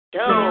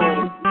Yo.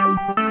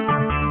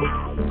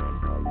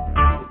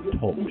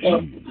 Talk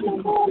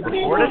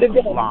recorded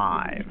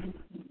live.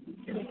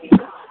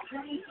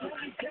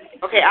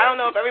 Okay, I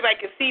don't know if everybody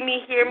can see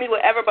me, hear me,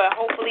 whatever, but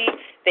hopefully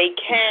they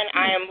can.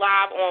 I am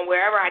live on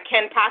wherever I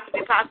can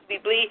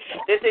possibly be.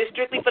 This is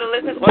strictly for the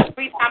listeners on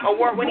three-time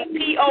award-winning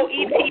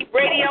P.O.E.T.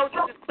 radio.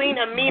 This is Queen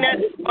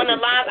Amina on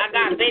the live. I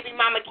got baby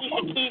mama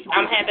Keisha Keith.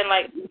 I'm having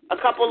like a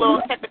couple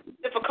little technical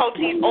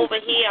difficulties over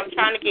here. I'm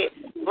trying to get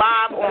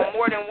live on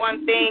more than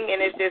one thing,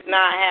 and it's just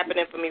not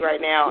happening for me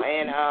right now.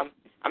 And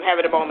I'm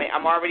having a moment.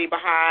 I'm already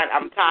behind.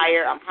 I'm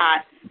tired. I'm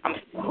hot. I'm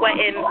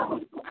sweating.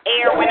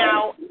 Air went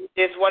out.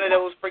 Just one of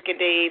those freaking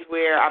days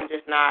where I'm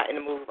just not in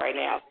the mood right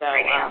now. So,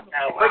 and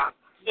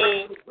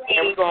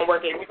we're gonna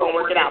work it. We're gonna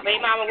work it out.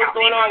 Baby mama, what's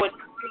going on with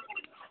you?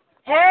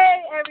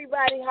 Hey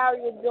everybody, how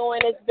you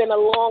doing? It's been a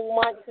long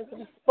month since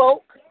we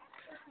spoke.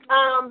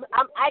 I'm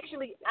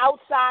actually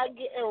outside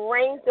getting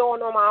rained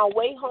on my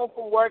way home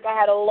from work. I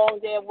had a long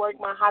day at work.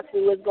 My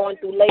hospital was going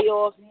through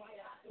layoffs.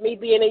 Me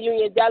being a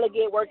union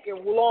delegate,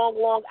 working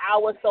long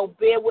hours, so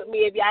bear with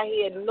me if y'all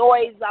hear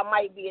noise. I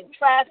might be in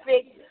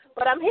traffic,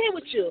 but I'm here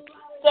with you.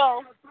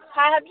 So,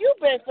 how have you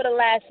been for the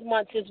last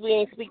month since we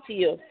ain't speak to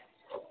you?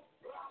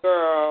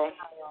 Girl,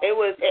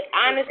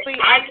 honestly.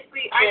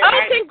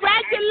 Oh,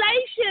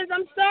 congratulations.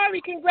 I'm sorry.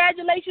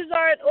 Congratulations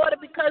are in order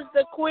because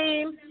the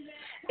queen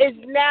is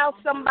now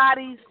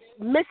somebody's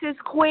Mrs.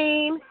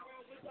 Queen.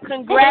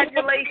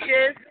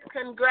 Congratulations.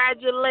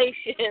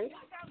 Congratulations.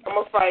 I'm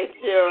going to fight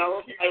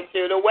you.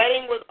 The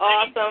wedding was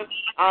awesome.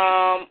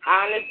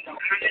 Honestly,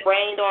 it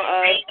rained on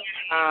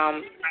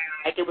us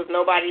like it was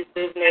nobody's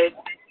business.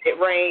 It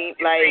rained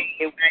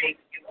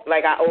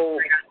like I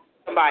owed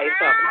somebody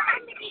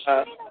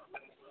something.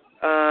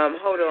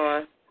 Hold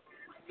on.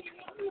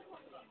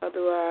 How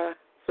do I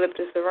flip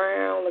this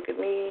around? Look at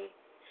me.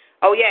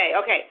 Oh, yeah,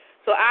 okay.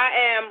 So I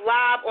am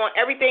live on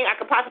everything I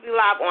could possibly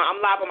live on. I'm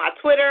live on my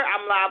Twitter.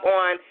 I'm live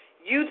on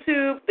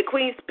YouTube. The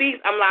Queen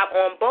Speaks. I'm live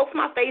on both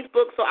my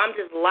Facebook, so I'm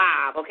just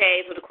live,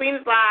 okay? So the Queen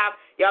is live.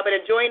 Y'all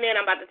better join in.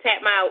 I'm about to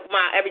tap my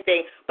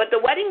everything. But the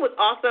wedding was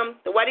awesome.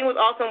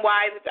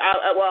 Why?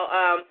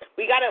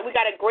 We got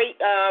a great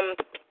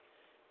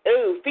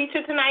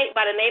feature tonight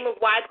by the name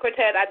of Wise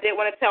Quartet. I did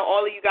want to tell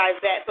all of you guys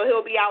that. So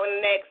he'll be out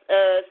in the next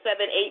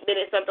 7-8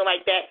 minutes, something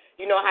like that.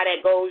 You know how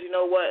that goes. You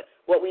know what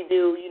we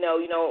do. You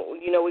know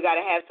we got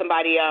to have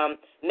somebody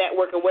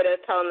networking with us,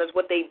 telling us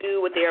what they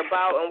do, what they're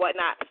about, and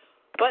whatnot.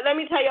 But let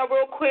me tell y'all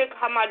real quick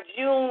how my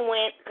June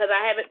went, because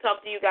I haven't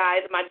talked to you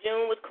guys. My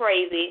June was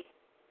crazy.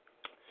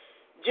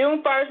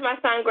 June 1st, my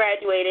son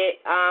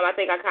graduated. I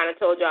think I kind of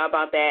told y'all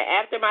about that.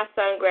 After my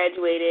son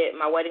graduated,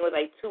 my wedding was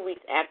like 2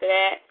 weeks after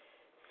that.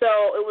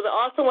 So it was an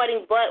awesome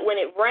wedding, but when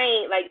it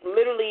rained, like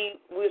literally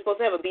we were supposed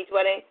to have a beach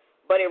wedding,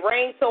 but it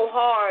rained so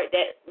hard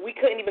that we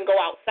couldn't even go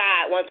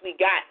outside once we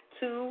got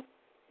to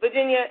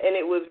Virginia, and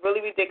it was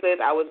really ridiculous.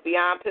 I was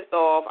beyond pissed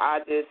off. I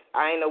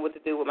didn't know what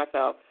to do with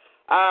myself.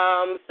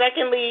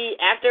 Secondly,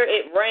 after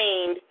it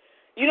rained,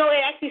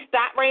 it actually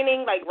stopped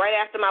raining like right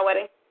after my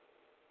wedding.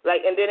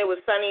 And then it was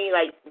sunny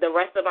like the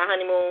rest of my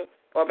honeymoon,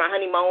 or my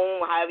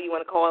honeymoon, however you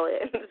want to call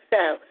it.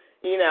 So,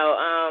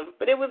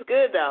 but it was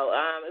good though.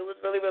 It was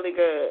really, really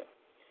good.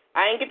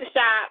 I didn't get to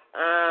shop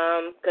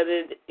because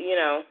it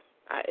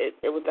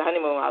was the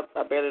honeymoon. I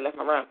barely left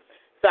my room.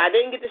 So I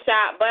didn't get to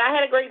shop, but I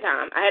had a great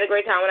time.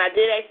 When I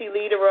did actually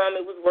leave the room,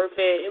 it was worth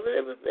it.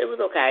 It was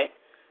okay.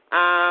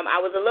 I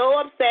was a little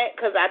upset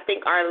because I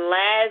think our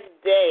last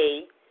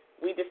day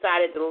we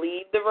decided to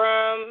leave the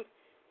room,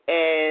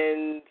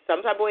 and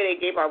some type of way they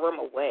gave our room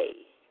away.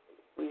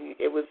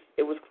 It was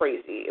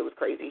crazy. It was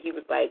crazy. He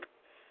was like,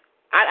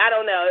 I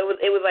don't know.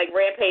 It was like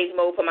rampage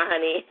mode for my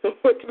honey,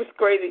 which was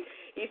crazy.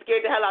 He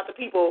scared the hell out of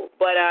people,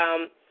 but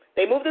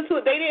they moved into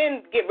it. They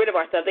didn't get rid of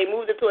our stuff. They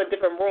moved into a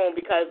different room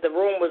because the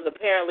room was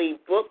apparently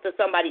booked to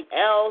somebody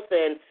else,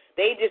 and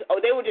they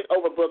were just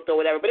overbooked or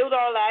whatever. But it was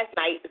our last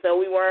night, so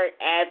we weren't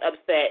as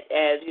upset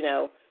as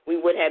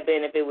we would have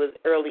been if it was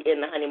early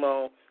in the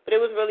honeymoon. But it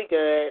was really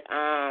good.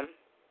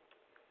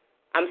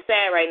 I'm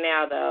sad right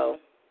now though.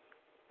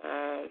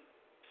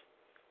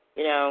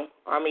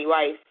 Army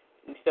wife.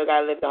 You still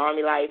gotta live the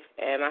Army life,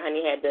 and my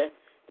honey had to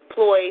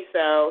deploy,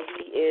 so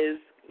he is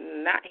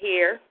not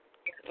here.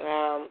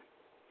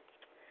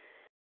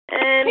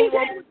 And he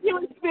wants you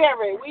in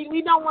spirit.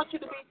 We don't want you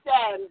to be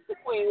sad, the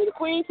Queen. The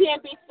Queen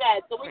can't be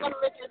sad, so we're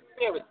gonna lift your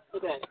spirit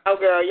today. Oh,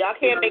 girl, y'all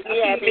can't make me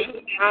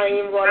happy. I ain't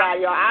even gonna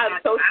lie to y'all. I'm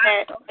so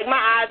sad. Like, my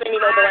eyes ain't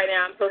even open right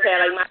now. I'm so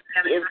sad. Like, my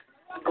honey is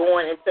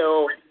going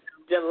until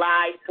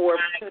July 4th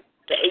to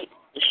the 8th.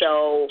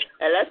 So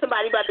unless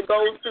somebody about to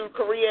go to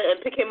Korea and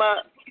pick him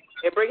up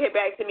and bring him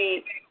back to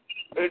me,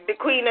 the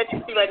Queen that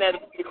you see right now,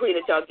 the Queen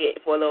that y'all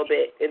get for a little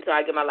bit until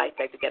I get my life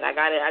back together. I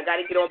gotta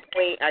get on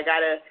point. I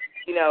gotta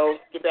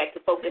get back to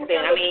focusing.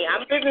 I mean,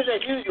 I'm business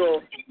as usual,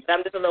 but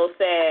I'm just a little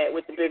sad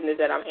with the business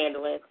that I'm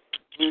handling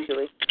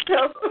usually.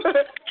 So,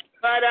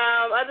 but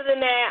other than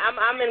that,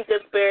 I'm in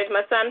good spirits.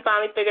 My son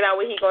finally figured out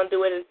what he's gonna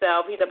do with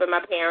himself. He's up at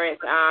my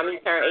parents.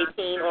 He turned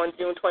 18 on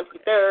June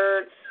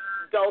 23rd.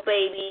 month-old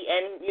baby,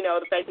 and, you know,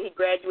 the fact that he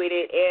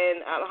graduated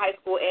in high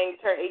school and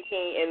turned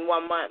 18 in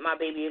 1 month, my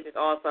baby is just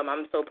awesome.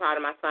 I'm so proud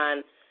of my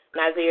son.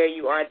 Nazir,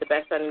 you are the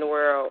best son in the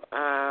world.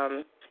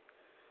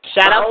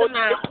 Shout out to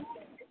Naz.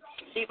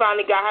 She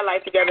finally got her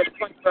life together.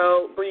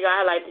 Bree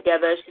got her life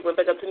together. She went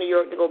back up to New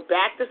York to go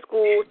back to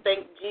school,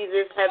 thank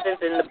Jesus,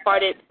 heavens, and the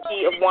parted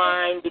sea of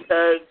wine,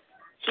 because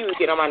she was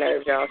getting on my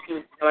nerves, y'all. She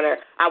was getting on my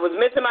nerves. I was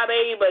missing my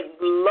baby, but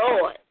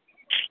Lord,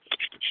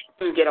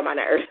 she was getting on my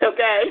nerves,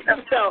 okay?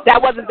 So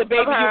that wasn't the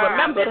baby you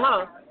remembered,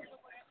 huh?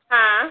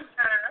 Huh?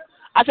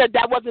 I said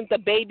that wasn't the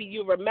baby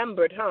you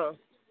remembered, huh?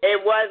 It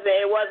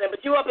wasn't.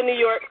 But you up in New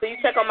York, so you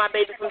check on my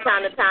baby from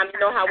time to time. You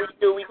know how we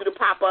do. We do the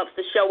pop-ups,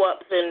 the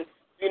show-ups, and,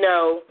 you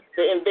know,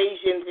 the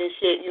invasions and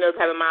shit. You know the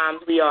type of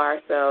moms we are.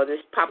 So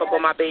just pop up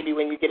on my baby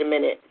when you get a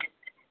minute.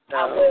 So,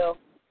 I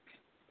will.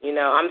 You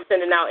know, I'm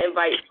sending out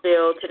invites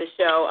still to the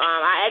show.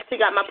 I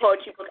actually got my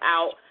poetry book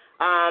out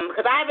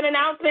because I have an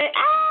announcement.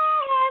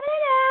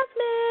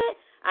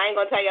 I ain't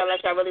going to tell y'all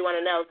unless y'all really want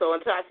to know. So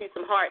until I see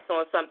some hearts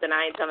on something,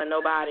 I ain't telling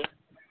nobody.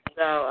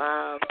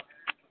 So,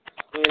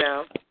 you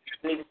know.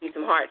 Need to see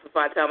some hearts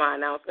before I tell my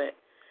announcement.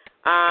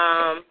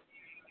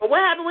 But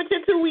what happened with your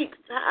 2 weeks?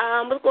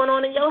 What's going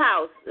on in your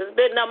house? It's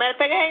been, no, matter of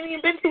fact, it ain't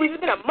even been 2 weeks. It's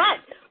been a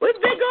month. What's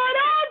been going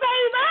on,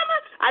 baby mama?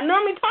 I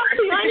normally talk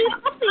to you. I ain't even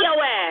talk to your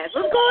ass.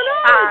 What's going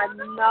on?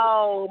 I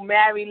know.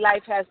 Married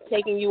life has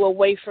taken you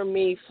away from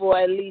me for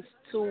at least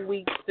 2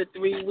 weeks to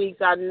 3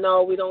 weeks. I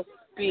know we don't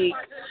speak.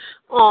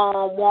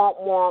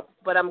 Womp,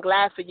 but I'm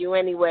glad for you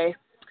anyway.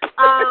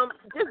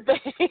 Just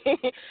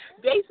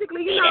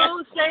basically, you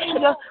know,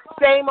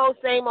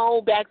 same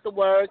old, back to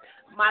work.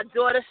 My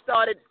daughter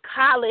started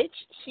college.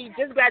 She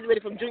just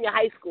graduated from junior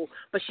high school,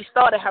 but she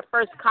started her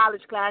first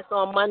college class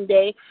on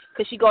Monday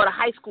because she go to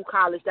high school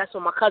college. That's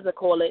what my cousin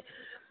call it.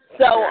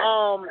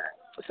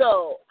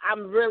 So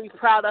I'm really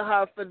proud of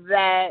her for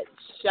that.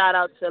 Shout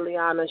out to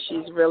Liana.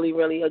 She's really,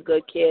 really a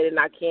good kid, and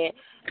I can't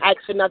ask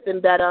for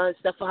nothing better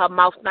except for her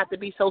mouth not to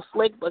be so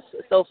slick, but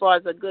so far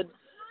as a good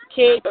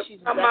kid, she's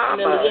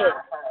definitely it.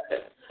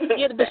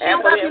 Yeah, but she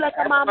don't gotta be like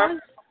her mama.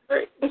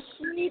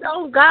 She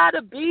don't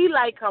gotta be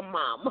like her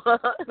mama.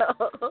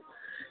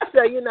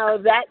 So, you know,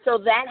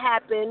 that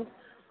happened.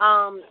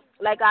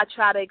 Like I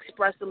try to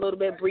express a little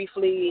bit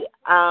briefly,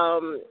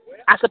 I'm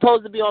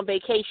supposed to be on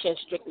vacation,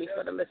 strictly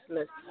for the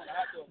listeners.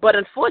 But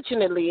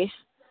unfortunately,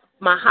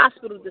 my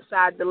hospital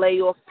decided to lay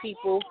off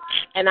people,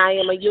 and I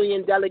am a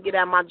union delegate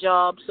at my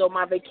job, so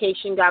my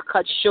vacation got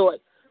cut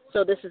short.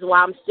 So this is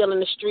why I'm still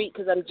in the street,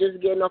 because I'm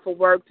just getting off of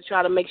work to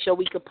try to make sure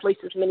we can place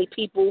as many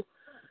people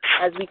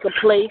as we can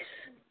place.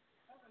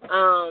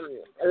 A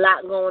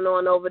lot going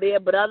on over there.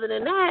 But other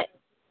than that,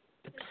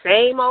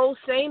 same old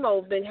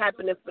been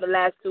happening for the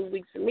last 2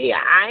 weeks for me.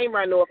 I ain't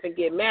run off and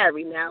get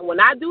married. Now, when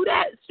I do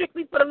that,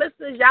 strictly for the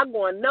listeners, y'all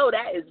going to know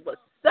that is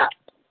what's up.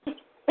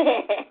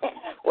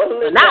 Well,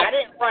 listen, I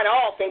didn't run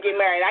off and get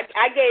married.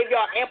 I gave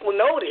y'all ample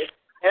notice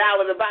that I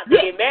was about to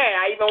get married.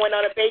 I even went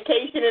on a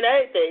vacation and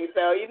everything.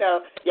 So, you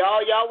know,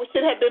 y'all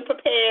should have been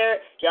prepared.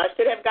 Y'all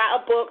should have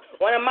got a book.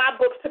 One of my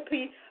books, to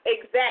be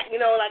exact, you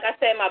know, like I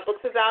said, my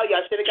books is out.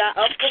 Y'all should have got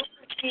a book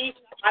to see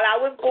while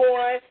I was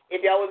born.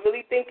 If y'all was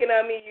really thinking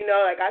of me, you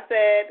know, like I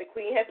said, the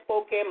Queen has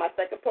spoken. My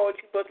second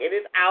poetry book, it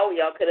is out.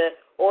 Y'all could have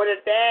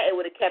ordered that. It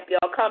would have kept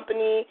y'all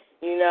company,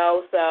 you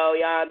know. So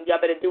y'all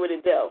better do what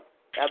it do.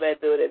 Y'all better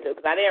do what it do,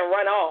 because I didn't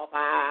run off.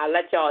 I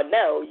let y'all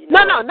know. You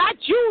know. No, not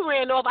you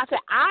ran off. I said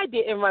I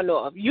didn't run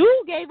off. You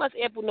gave us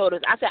ample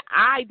notice. I said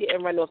I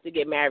didn't run off to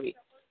get married.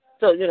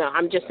 So, you know,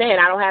 I'm just saying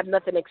I don't have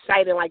nothing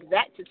exciting like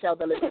that to tell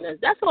the listeners.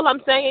 That's all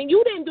I'm saying.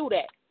 You didn't do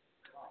that.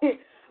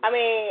 I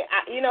mean,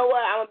 you know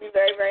what? I'm going to be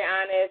very, very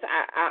honest.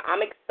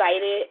 I'm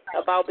excited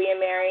about being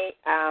married,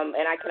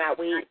 and I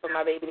cannot wait for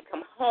my baby to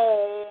come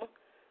home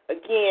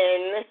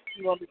again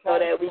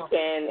so that we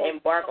can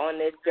embark on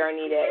this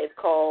journey that is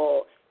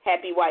called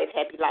Happy Wife,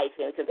 Happy Life,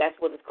 because that's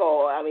what it's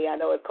called. I mean, I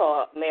know it's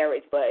called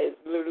marriage, but it's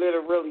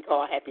literally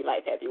called Happy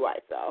Life, Happy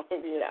Wife, so,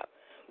 you know.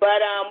 But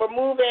we're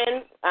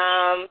moving,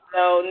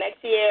 so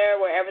next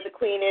year, wherever the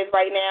Queen is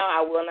right now,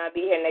 I will not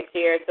be here next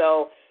year,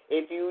 so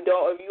if you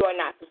are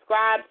not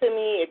subscribed to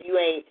me, if you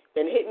ain't,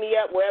 then hit me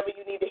up wherever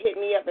you need to hit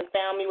me up and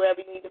found me wherever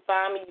you need to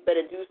find me, you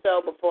better do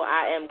so before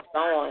I am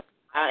gone.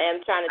 I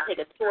am trying to take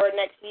a tour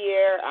next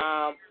year,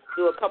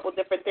 do a couple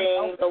different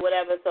things or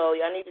whatever, so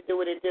y'all need to do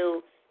what it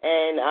do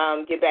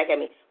and get back at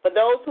me. For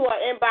those who are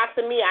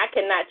inboxing me, I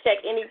cannot check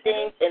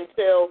anything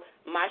until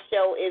my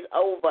show is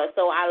over.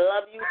 So I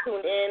love you. Tune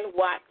in,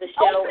 watch the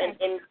show, and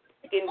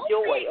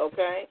enjoy,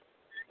 okay?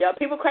 Y'all,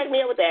 people crack me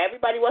up with that.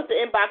 Everybody wants to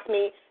inbox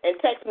me and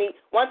text me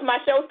once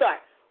my show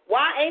starts.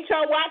 Why ain't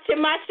y'all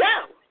watching my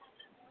show?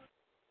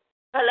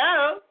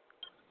 Hello?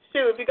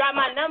 Shoot, if you got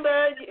my number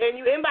and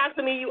you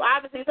inboxing me, you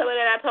obviously somebody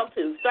that I talk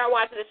to. Start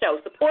watching the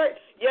show. Support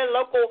your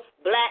local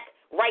black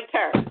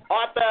writer,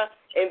 author,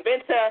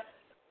 inventor,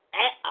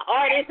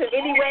 artist in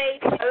any way.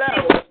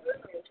 Hello.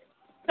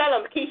 Tell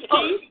them, Keisha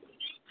Keys.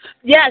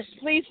 Yes,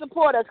 please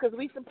support us because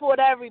we support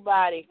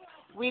everybody.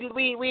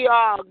 We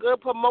are a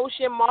good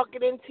promotion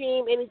marketing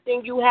team.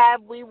 Anything you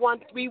have, we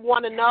want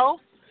to know.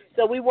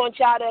 So we want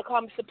y'all to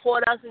come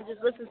support us and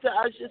just listen to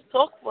us just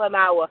talk for an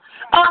hour.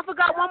 Oh, I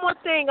forgot one more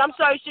thing. I'm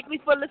sorry, strictly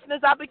for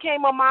listeners. I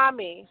became a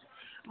mommy.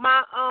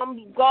 My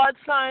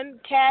godson,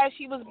 Cash,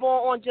 he was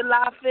born on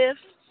July 5th.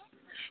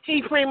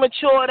 He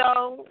premature,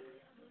 though.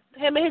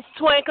 Him and his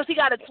twin, because he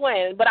got a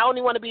twin, but I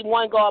only want to be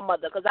one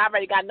godmother because I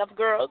already got enough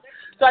girls.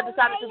 So I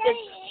decided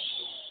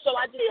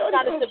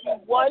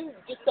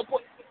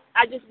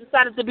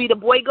to be the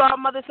boy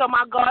godmother. So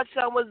my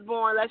godson was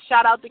born. Let's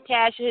shout out to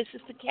Cash and his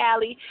sister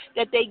Callie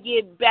that they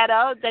get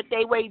better, that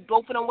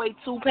both of them weigh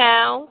 2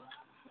 pounds.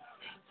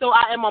 So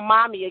I am a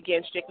mommy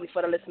again, strictly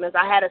for the listeners.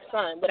 I had a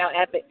son without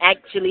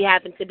actually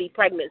having to be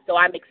pregnant, so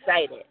I'm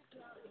excited.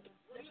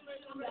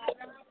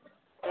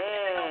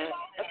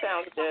 That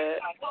sounds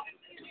good.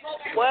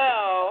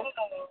 Well,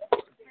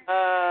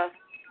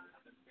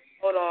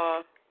 hold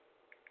on.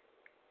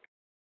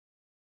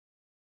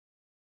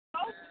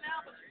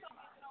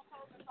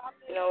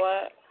 You know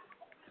what?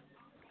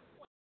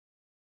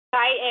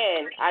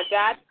 Titan, I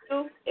got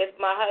you. If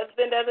my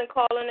husband doesn't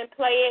call in and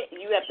play it,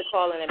 you have to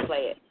call in and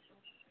play it.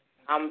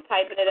 I'm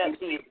typing it up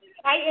to you.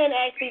 Titan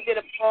actually did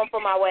a poem for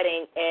my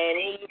wedding, and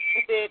he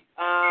used it.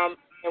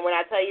 And when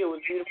I tell you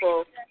it was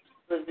beautiful,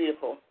 it was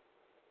beautiful.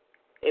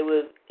 It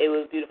was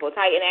beautiful.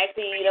 Titan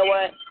actually, you know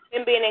what?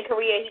 Him being in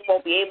Korea, he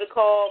won't be able to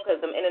call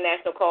because them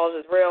international calls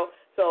is real.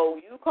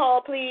 So you call,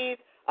 please.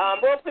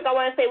 Real quick, I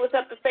want to say what's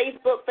up to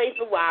Facebook.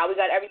 Wow, we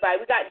got everybody.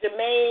 We got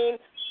Jermaine,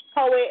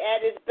 Poet at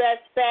his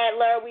best,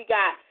 Sadler. We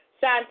got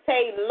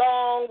Shantae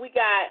Long. We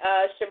got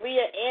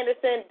Sharia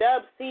Anderson,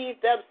 Dub C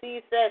says,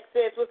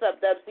 sis, what's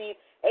up, Dub C?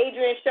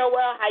 Adrian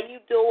Showell, how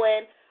you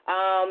doing?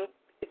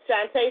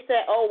 Shantae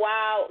said, oh,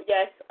 wow.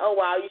 Yes, oh,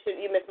 wow, you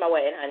missed my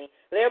wedding, honey.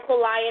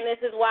 Lyrical Lioness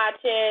is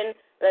watching.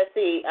 Let's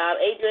see.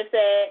 Adrian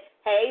said,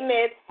 hey,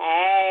 miss.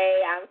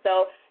 Hey, I'm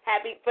so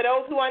happy. For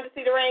those who wanted to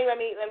see the ring, let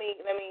me just,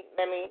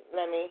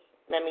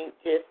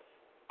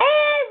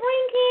 hey,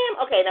 ring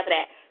him. Okay, enough of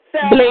that. So,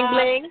 bling,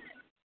 bling.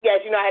 Yes,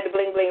 you know I had to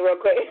bling, bling real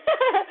quick.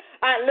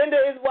 Linda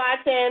is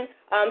watching.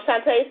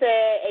 Shantae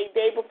said a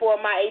day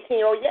before my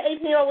 18-year-old. Your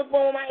 18-year-old was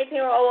born with my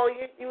 18-year-old. Oh,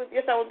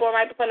 your son was born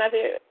right before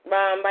Nazir,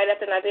 right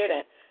after Nazir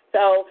then.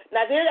 So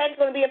Nazir is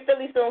actually going to be in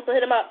Philly soon, so hit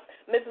him up.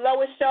 Miss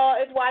Lois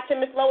Shaw is watching.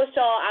 Miss Lois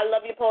Shaw, I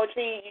love your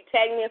poetry. You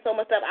tag me in so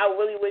much stuff. I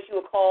really wish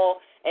you would call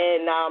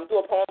and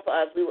do a poem for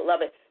us. We would love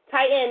it.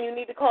 Titan, you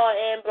need to call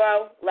in,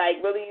 bro. Like,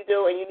 really you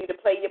do, and you need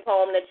to play your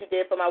poem that you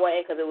did for my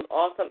wedding because it was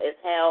awesome as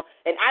hell.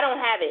 And I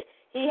don't have it.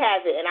 He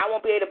has it, and I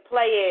won't be able to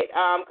play it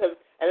because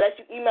unless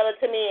you email it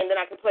to me, and then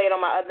I can play it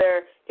on my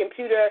other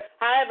computer.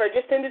 However,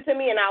 just send it to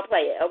me, and I'll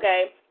play it,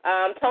 okay?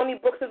 Tony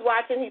Brooks is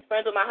watching. He's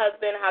friends with my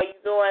husband. How you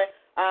doing?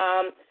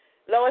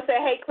 Lois said,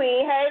 hey,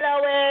 Queen. Hey,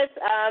 Lois.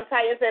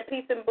 Titan said,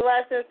 peace and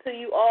blessings to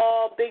you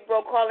all. Big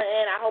bro calling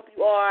in. I hope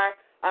you are.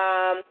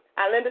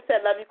 Linda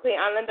said, love you, Queen.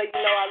 Linda, you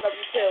know I love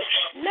you, too.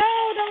 No,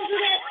 don't do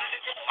that.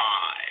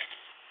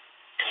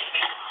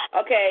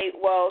 Okay,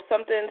 well,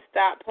 something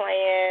stopped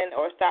playing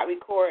or stopped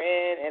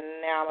recording, and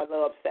now I'm a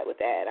little upset with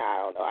that.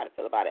 I don't know how to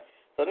feel about it.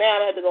 So now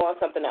I have to go on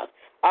something else.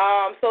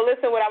 So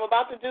listen, what I'm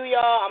about to do,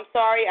 y'all, I'm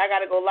sorry. I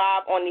got to go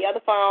live on the other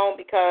phone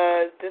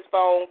because this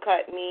phone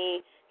cut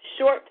me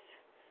short.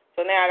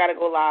 So now I got to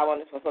go live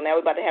on this one. So now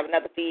we're about to have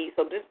another feed.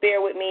 So just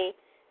bear with me.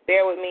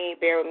 Bear with me.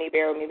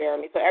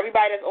 So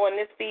everybody that's on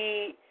this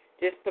feed,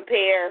 just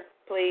prepare,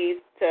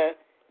 please, to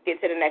get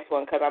to the next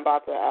one because I'm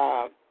about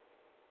to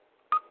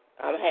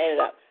I'm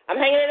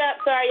hanging it up.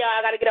 Sorry, y'all.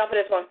 I got to get off of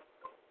this one.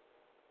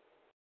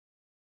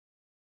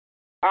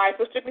 All right,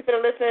 so strictly for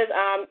the listeners,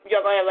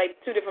 y'all going to have like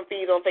 2 different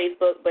feeds on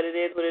Facebook, but it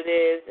is what it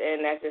is,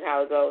 and that's just how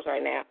it goes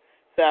right now.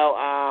 So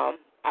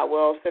I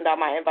will send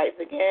out my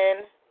invites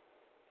again.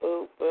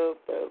 Boop,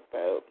 boop, boop,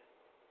 boop.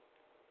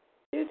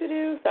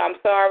 So I'm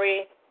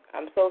sorry.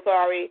 I'm so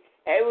sorry.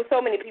 It was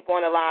so many people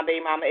on the line,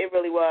 baby mama. It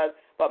really was.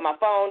 But my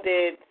phone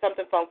did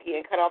something funky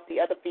and cut off the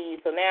other feed,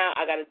 so now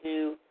I got to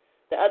do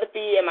the other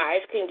feed, and my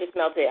ice cream just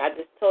melted. I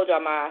just told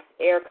y'all my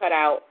air cut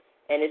out,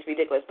 and it's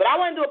ridiculous. But I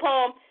want to do a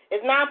poem.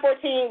 It's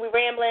 9:14. We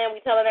rambling.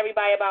 We telling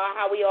everybody about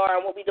how we are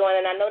and what we doing.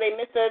 And I know they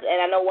missed us,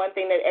 and I know one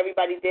thing that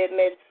everybody did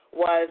miss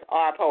was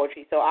our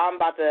poetry. So I'm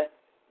about to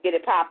get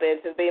it popping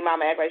since Baby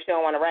Mama act like she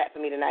don't want to rap for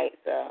me tonight.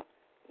 So,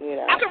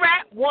 you know. I can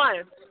rap.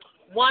 1,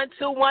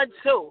 2, 1,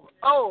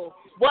 2. Oh,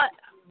 what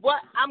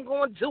I'm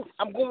going to do?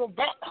 I'm going to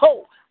rap.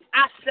 Oh,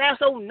 I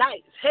sound so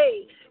nice.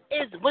 Hey,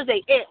 it's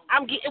Wednesday, and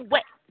I'm getting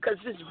wet. Because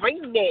it's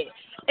raining,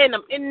 and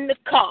I'm in the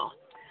car.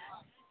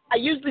 I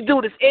usually do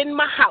this in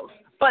my house,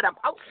 but I'm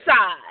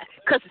outside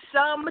because it's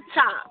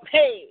summertime.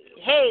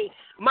 Hey,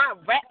 my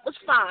rap was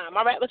fine.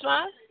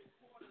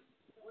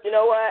 You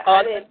know what?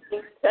 I didn't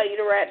tell you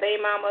to rap,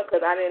 Baby Mama,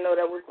 because I didn't know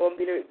that was going to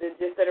be the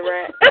gist of the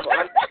rap.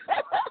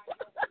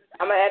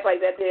 I'm going to act like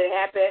that didn't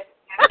happen,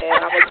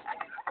 and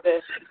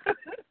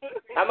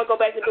I'm going to go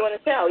back to doing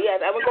the show.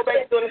 Yes, I'm going to go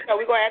back to doing the show.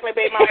 We're going to act like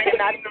Baby Mama did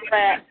not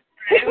rap.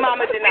 Baby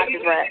Mama did not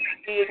just rap.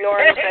 She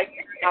ignored us like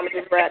Mama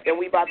just rapped, and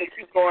we about to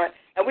keep going.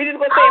 And we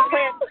just going to say a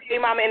prayer for Baby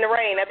Mama in the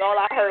rain. That's all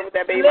I heard with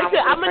that Baby Mama in the rain.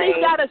 Listen, I'm going to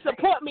need y'all to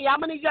support me. I'm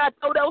going to need y'all to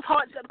throw those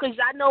hearts up because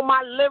y'all know my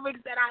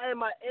lyrics that I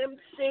am an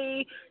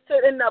MC,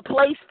 in the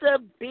place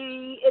to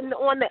be,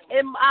 on the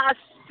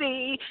MIC.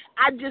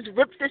 I just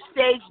ripped the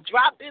stage,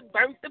 dropped it,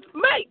 burnt the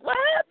mic. What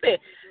happened?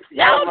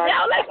 Y'all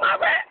like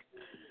my rap?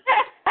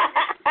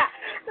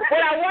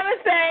 What I want to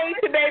say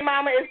to Baby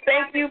Mama is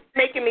thank you for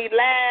making me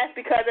laugh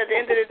because at the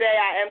end of the day,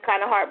 I am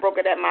kind of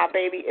heartbroken that my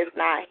baby is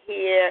not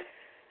here.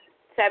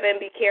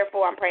 7, be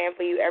careful. I'm praying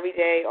for you every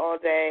day, all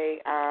day.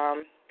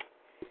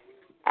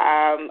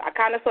 I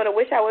kind of sort of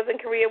wish I was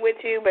in Korea with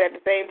you, but at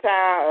the same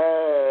time,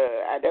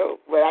 I don't.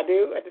 But I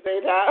do at the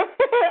same time.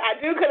 I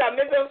do because I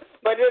miss him,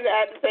 but then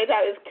at the same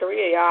time, it's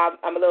Korea,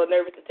 y'all. I'm a little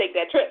nervous to take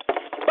that trip.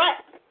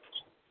 But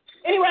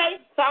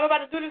anyway, so I'm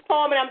about to do this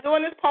poem, and I'm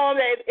doing this poem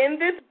that is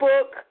in this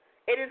book.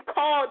 It is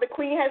called The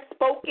Queen Has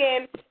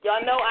Spoken.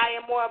 Y'all know I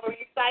am more of a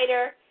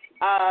reciter,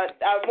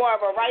 more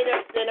of a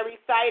writer than a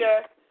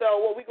reciter. So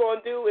what we're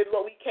going to do is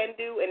what we can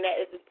do, and that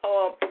is this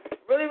poem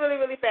really, really,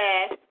 really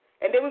fast.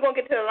 And then we're going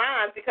to get to the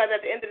lines because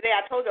at the end of the day,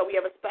 I told y'all we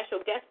have a special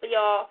guest for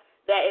y'all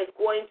that is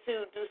going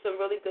to do some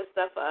really good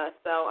stuff for us.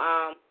 So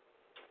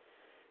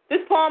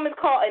this poem is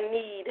called A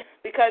Need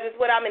because it's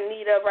what I'm in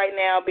need of right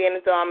now, being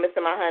as though I'm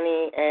missing my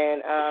honey,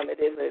 and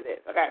it is what it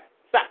is. Okay,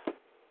 so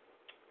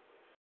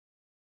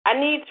I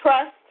need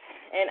trust,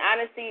 and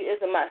honesty is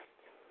a must.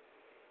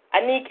 I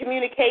need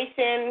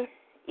communication,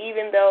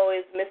 even though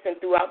it's missing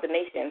throughout the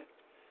nation.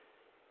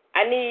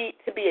 I need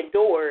to be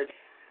adored.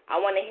 I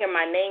want to hear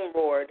my name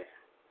roared.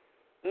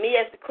 Me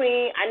as the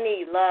queen, I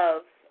need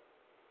love,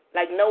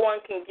 like no one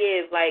can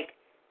give, like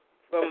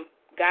from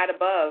God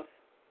above.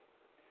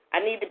 I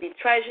need to be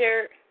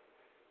treasured.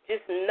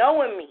 Just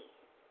knowing me,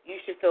 you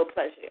should feel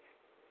pleasure.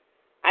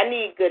 I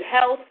need good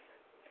health.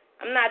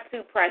 I'm not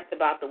too pressed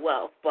about the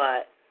wealth,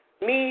 but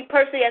me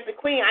personally as the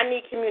queen, I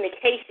need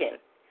communication.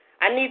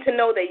 I need to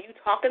know that you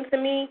talking to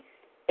me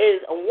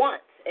is a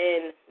want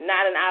and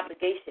not an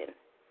obligation.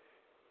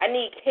 I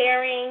need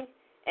caring,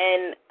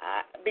 and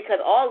because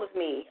all of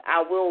me,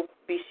 I will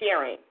be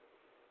sharing.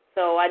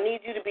 So I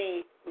need you to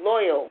be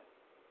loyal.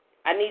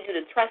 I need you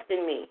to trust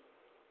in me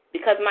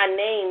because my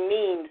name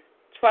means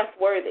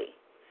trustworthy.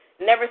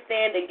 Never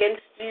stand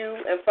against you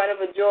in front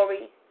of a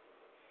jury.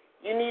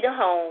 You need a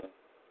home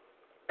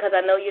because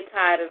I know you're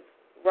tired of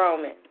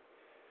roaming.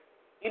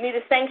 You need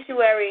a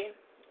sanctuary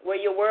where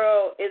your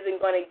world isn't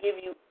going to give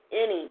you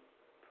any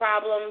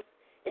problems,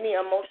 any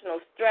emotional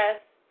stress,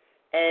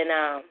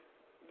 and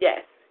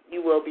yes,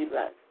 you will be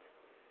blessed.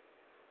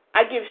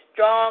 I give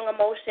strong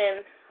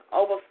emotion,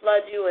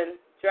 overflood you and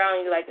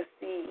drown you like a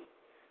sea,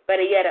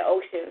 better yet an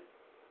ocean.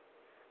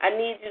 I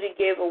need you to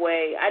give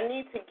away. I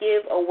need to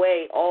give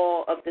away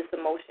all of this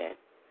emotion.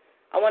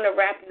 I want to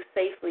wrap you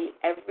safely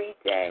every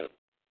day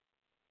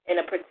in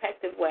a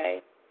protective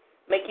way.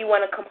 Make you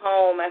want to come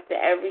home after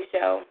every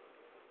show.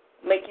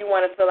 Make you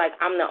want to feel like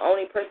I'm the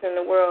only person in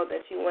the world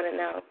that you want to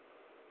know.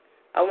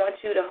 I want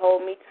you to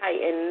hold me tight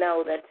and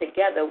know that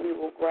together we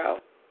will grow.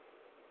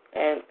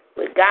 And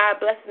with God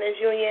blessing this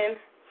union,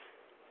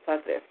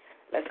 fuck this.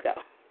 Let's go.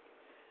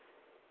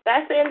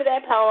 That's the end of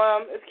that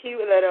poem. It's cute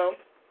little.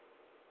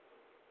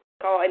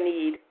 Called A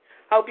Need.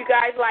 Hope you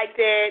guys liked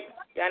it.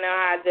 Y'all know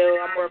how I do.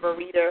 I'm more of a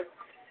reader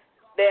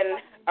than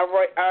a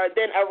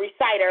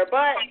reciter,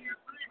 but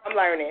I'm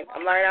learning.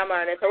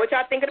 So what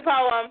y'all think of the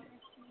poem?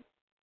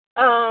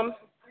 I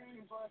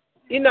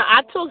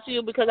talk to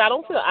you because I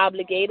don't feel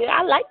obligated.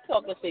 I like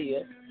talking to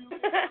you.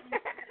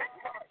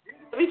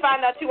 We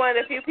find out you're one of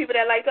the few people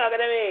that like talking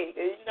to me.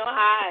 You know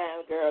how I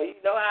am, girl. You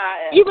know how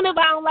I am. Even if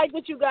I don't like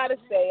what you got to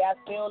say, I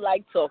still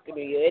like talking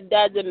to you. It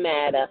doesn't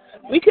matter.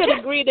 We could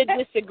agree to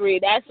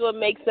disagree. That's what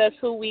makes us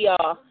who we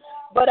are.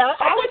 But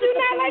why would you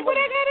not like what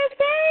I got to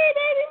say,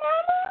 baby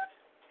mama?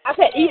 I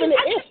said, even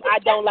if I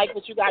don't like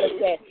what you got to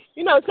say.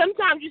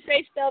 Sometimes you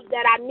say stuff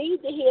that I need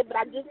to hear, but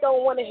I just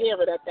don't want to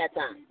hear it at that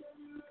time.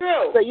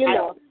 True. So,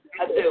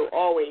 I do.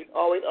 Always.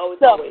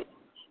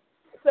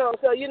 So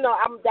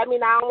that means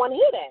I don't want to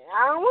hear that.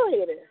 I don't want to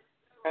hear that.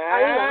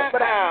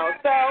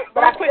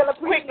 But quick,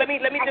 let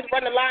me just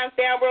run the lines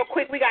down real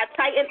quick. We got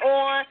Titan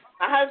on.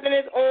 My husband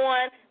is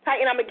on.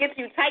 Titan, I'm going to get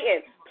to you.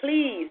 Titan,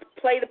 please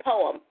play the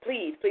poem.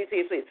 Please.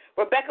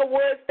 Rebecca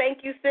Woods,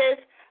 thank you,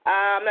 sis.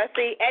 Let's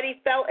see. Eddie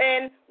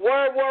Felton,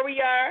 Word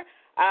Warrior.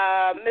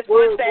 Miss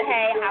Woods said,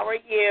 hey, how are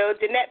you?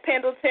 Jeanette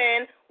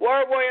Pendleton,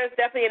 Word Warrior is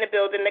definitely in the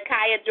building.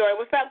 Nakaya Joy,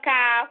 what's up,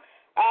 Kyle?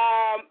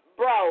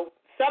 Bro.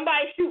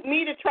 Somebody shoot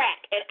me the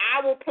track, and I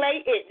will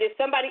play it. Just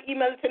somebody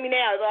email it to me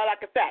now is all I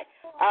can say.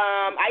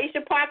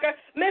 Aisha Parker,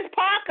 Miss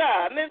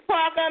Parker.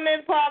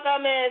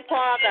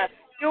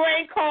 You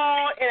ain't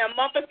called in a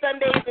month of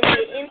Sundays and get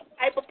any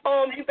type of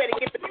poems. You better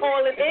get the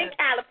calling in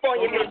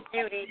California, Miss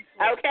Beauty.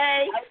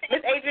 Okay? Miss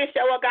Adrian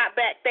Shower got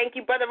back. Thank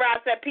you. Brother Rob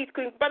said, peace,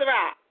 queen. Brother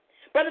Rob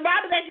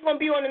is actually going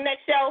to be on the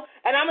next show,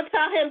 and I'm going to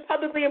tell him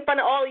publicly in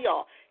front of all of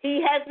y'all. He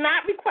has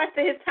not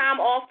requested his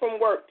time off from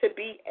work to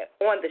be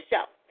on the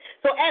show.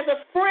 So as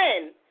a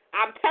friend,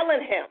 I'm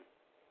telling him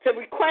to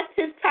request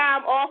his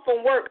time off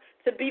from work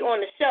to be on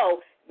the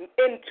show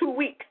in 2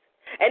 weeks.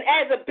 And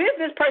as a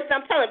business person,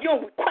 I'm telling you, if you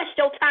don't request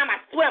your time, I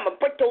swear I'm going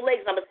to break your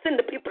legs. I'm going to send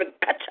the people to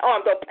cut your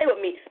arms. Don't play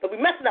with me. Don't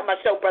be messing up my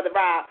show, Brother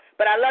Rob.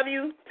 But I love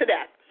you to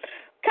death.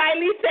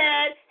 Kylie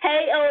said,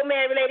 hey, old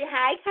married lady.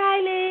 Hi,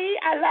 Kylie.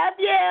 I love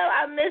you.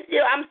 I miss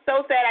you. I'm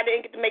so sad I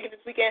didn't get to make it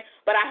this weekend,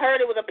 but I heard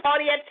it was a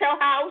party at your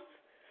house,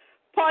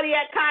 party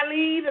at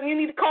Kylie's, and you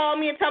need to call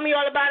me and tell me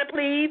all about it,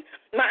 please.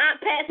 My Aunt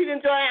Patsy's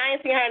enjoying. I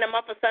ain't seen her in a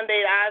month of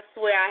Sunday. I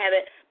swear I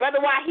haven't.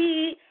 Brother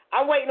Wahid,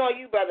 I'm waiting on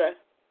you, brother.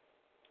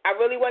 I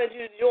really wanted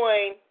you to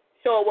join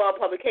Show World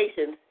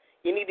Publications.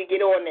 You need to get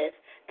on this.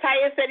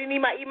 Titan said you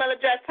need my email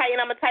address. Titan,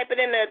 I'm gonna type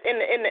it in the.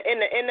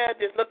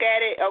 Just look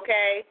at it,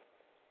 okay?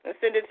 And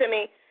send it to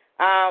me.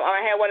 I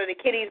had one of the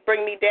kiddies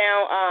bring me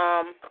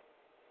down.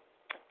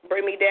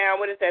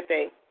 What is that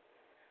thing?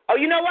 Oh,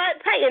 you know what?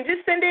 Titan,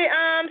 just send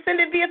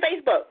it via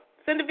Facebook.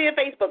 Send it via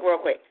Facebook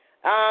real quick.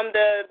 No,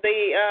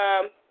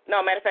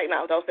 matter of fact,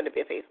 no, don't send it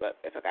via Facebook.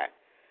 It's okay.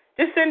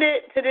 Just send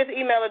it to this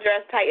email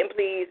address, Titan,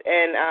 please,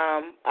 and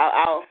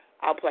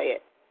I'll play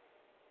it.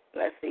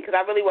 Let's see, because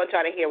I really want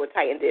y'all to hear what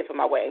Titan did for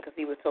my wedding, because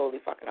he was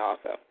totally fucking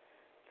awesome.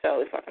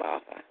 Totally fucking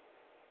awesome.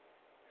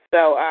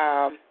 So,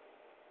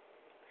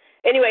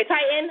 anyway,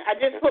 Titan, I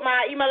just put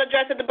my email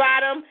address at the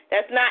bottom.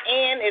 That's not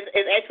Ann. It's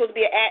actually supposed to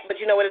be an at, but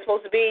you know what it's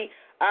supposed to be.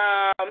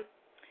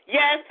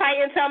 Yes,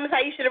 Titan, tell me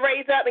how you should have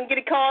raised up and get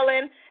it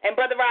calling. And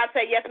Brother Rob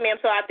said, yes,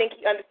 ma'am, so I think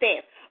he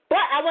understands.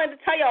 But I wanted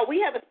to tell y'all,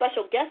 we have a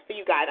special guest for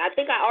you guys. I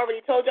think I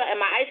already told y'all,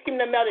 and my ice cream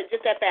done melted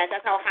just that fast.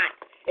 That's how hot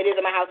it is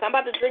in my house. I'm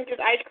about to drink this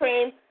ice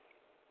cream.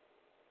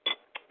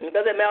 It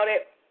doesn't melt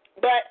it.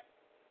 But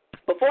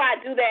before I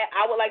do that,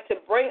 I would like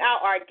to bring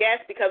out our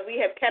guest because we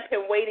have kept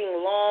him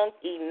waiting long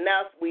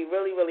enough. We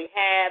really, really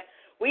have.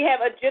 We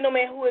have a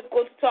gentleman who is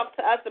going to talk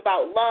to us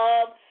about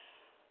love,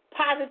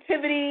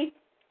 positivity,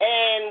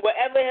 and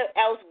whatever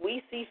else we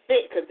see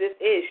fit, because this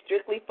is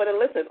strictly for the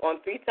listeners on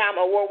 3-time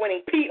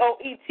award-winning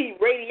P.O.E.T.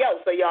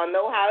 radio, so y'all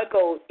know how it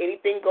goes.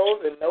 Anything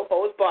goes and no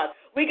holds barred.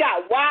 We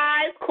got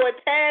Wise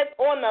Cortez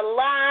on the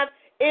line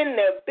in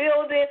the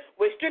building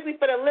with strictly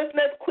for the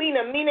listeners, Queen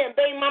Amina and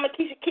baby mama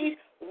Keisha Keish.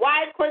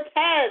 Wise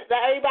Cortez,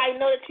 let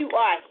everybody know that you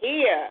are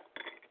here.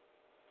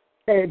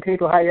 Hey,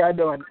 people, how y'all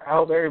doing? I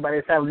hope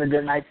everybody's having a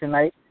good night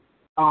tonight.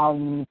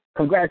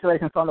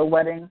 Congratulations on the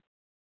wedding,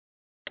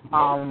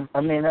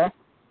 Amina.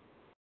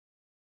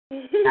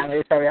 I'm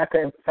really sorry I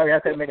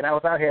couldn't make it. I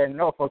was out here in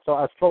Norfolk, so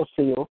I was close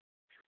to you.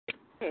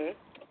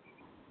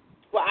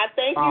 Well, I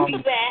thank you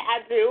for that.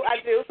 I do.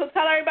 So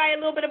tell everybody a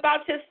little bit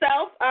about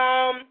yourself.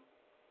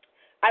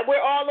 We're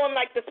all on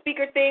like the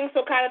speaker thing,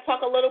 so kind of talk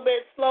a little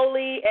bit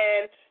slowly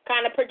and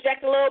kind of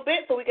project a little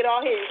bit so we can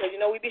all hear you, because you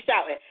know we be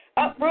shouting.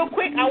 Real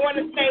quick, I want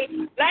to say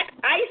Black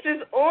Ice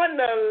is on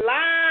the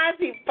line.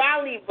 He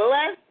finally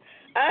blessed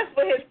us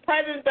with his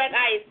presence. Black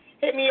Ice,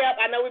 hit me up.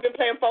 I know we've been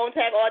playing phone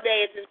tag all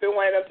day. It's just been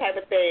one of those type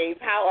of things.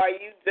 How are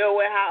you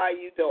doing?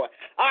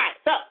 All right,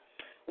 so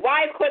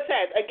Wise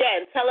Cortez,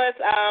 again, tell us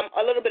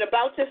a little bit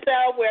about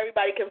yourself, where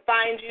everybody can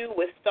find you,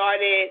 what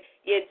started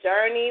your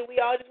journey. We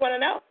all just want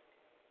to know.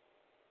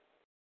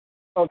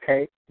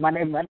 Okay, my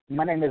name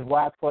is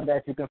Wise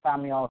Cortez. You can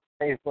find me on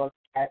Facebook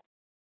at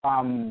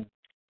when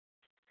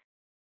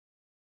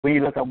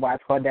you look up Wise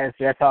Cortez.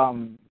 That's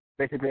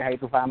basically how you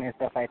can find me and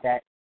stuff like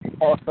that.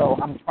 Also,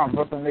 I'm from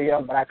Brooklyn, New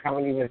York, but I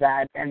currently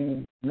reside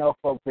in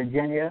Norfolk,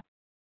 Virginia.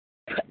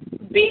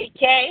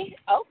 BK,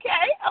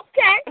 okay.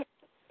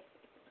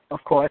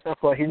 Of course,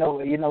 you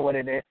know what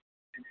it is.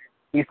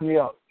 East New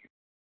York.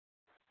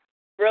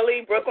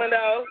 Really, Brooklyn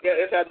though?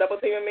 Yeah, is that double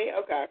teaming me?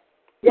 Okay.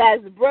 Yes,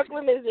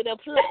 Brooklyn is in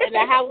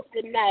the house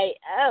tonight.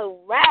 Oh,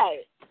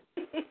 right.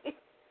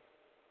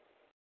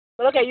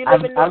 Okay, you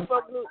live in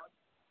Norfolk.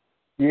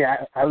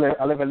 Yeah, I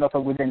live in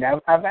Norfolk,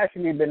 Virginia. I've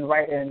actually been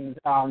writing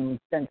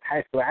since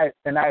high school.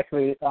 In high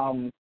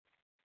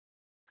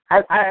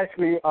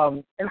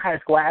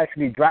school I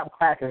actually dropped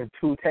classes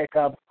to take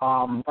up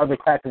other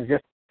classes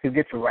just to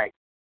get to write.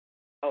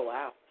 Oh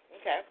wow.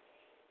 Okay.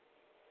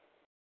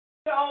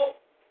 So,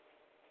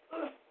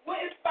 what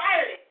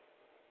inspired it?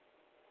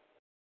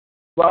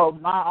 Well,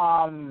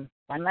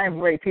 my ninth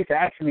grade teacher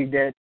actually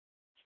did.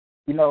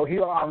 You know, he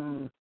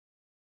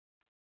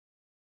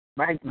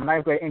my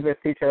ninth grade English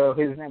teacher,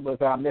 his name was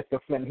Mr.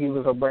 Flynn. He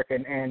was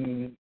working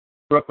in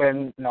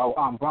Brooklyn,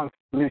 Bronx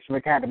Leadership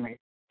Academy,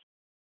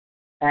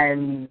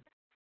 and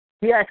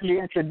he actually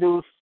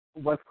introduced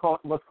what's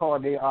called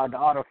the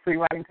art of free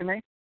writing to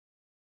me,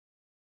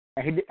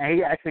 and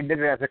he actually did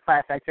it as a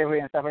class activity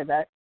and stuff like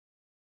that.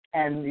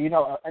 And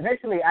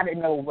initially I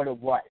didn't know what it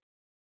was.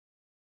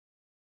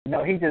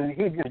 He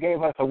just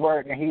gave us a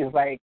word, and he was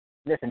like,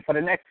 "Listen, for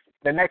the next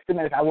 2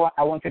 minutes, I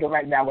want you to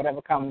write down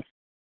whatever comes,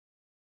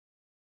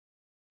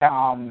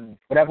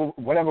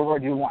 whatever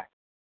word you want."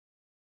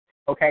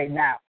 Okay,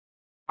 now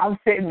I'm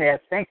sitting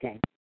there thinking,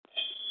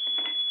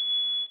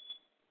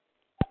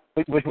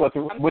 which was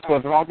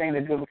the wrong thing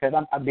to do because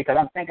I'm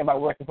thinking about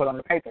words to put on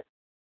the paper.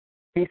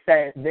 He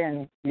said,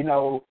 then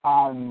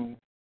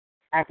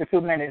after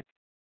 2 minutes,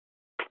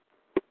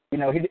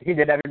 he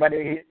did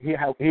everybody. He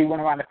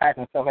went around the class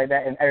and stuff like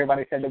that, and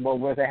everybody said the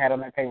words they had on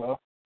their paper.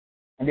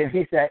 And then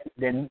he said,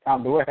 the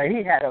words that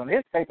he had on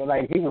his paper,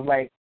 like, he was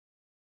like,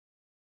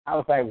 I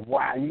was like,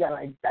 wow, you got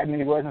like that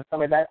many words and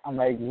stuff like that? I'm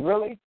like,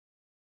 really?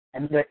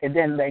 And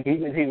then like he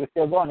was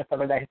still going and stuff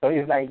like that. So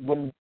he's like,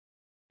 when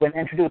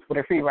introduced with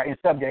a free writing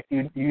subject,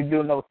 you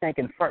do no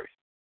thinking first.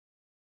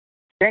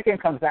 Thinking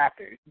comes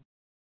after,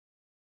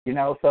 you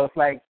know. So it's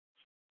like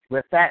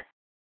with that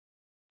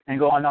and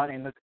going on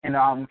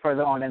in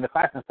further on in the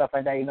class and stuff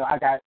like that, you know, I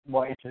got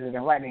more interested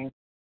in writing,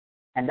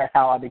 and that's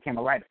how I became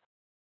a writer.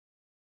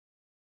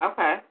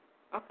 Okay.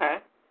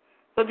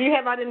 So do you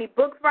have out any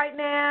books right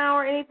now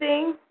or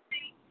anything?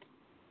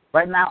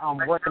 Right now,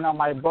 I'm working on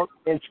my book.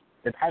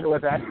 The title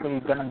is actually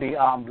going to be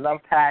Love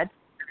Tides.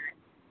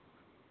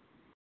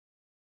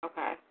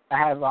 Okay. I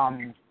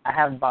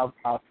have about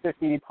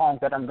 50 poems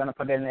that I'm going to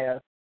put in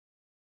there.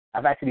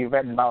 I've actually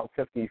written about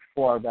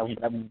 54 of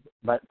them,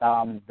 but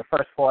the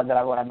first 4 that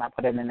I wrote, I'm not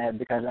putting in there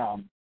because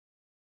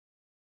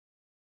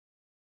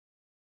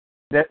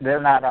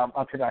they're not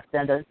up to our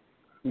standards,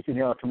 you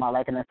know, to my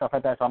liking and stuff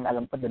like that. So I'm not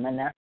going to put them in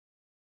there.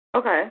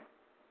 Okay.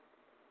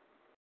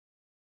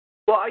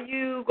 Well, are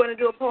you going to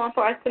do a poem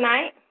for us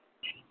tonight?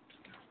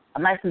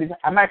 I'm actually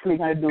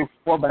going to do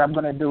 4, but I'm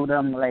going to do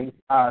them like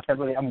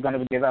separately. I'm going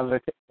to give other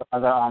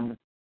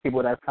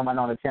people that's coming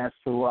on a chance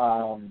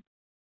to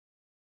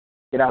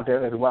get out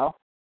there as well.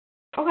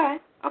 Okay.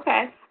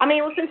 I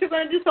mean, well, since you're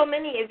going to do so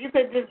many, if you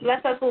could just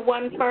bless us with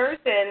one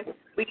first and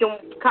we can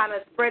kind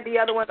of spread the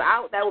other ones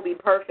out, that would be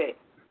perfect.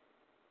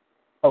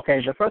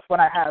 Okay, the first one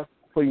I have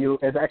for you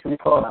is actually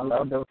called I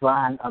Love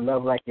Divine, I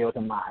Love Like Yours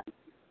and Mine.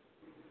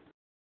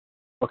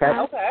 Okay?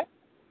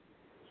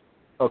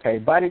 Okay,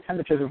 body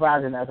temperatures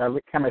rising as our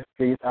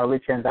chemistries are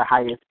reaching the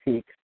highest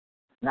peaks.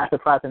 Not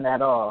surprising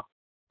at all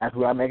as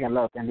we are making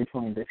love in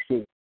between the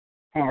sheets.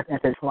 Hands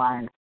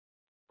intertwined,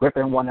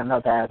 gripping one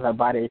another as our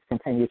bodies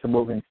continue to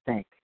move in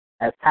sync.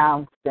 As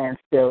time stands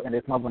still in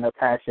this moment of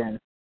passion,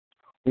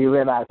 we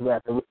realize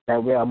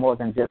that we are more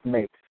than just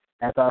mates,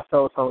 as our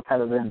souls hold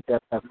tighter than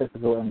just a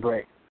physical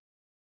embrace.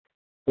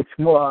 It's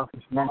more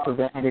mental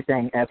than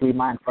anything as we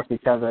mind fuck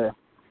each other,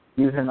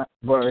 using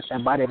words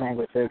and body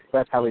language to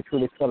express how we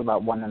truly feel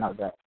about one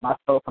another. My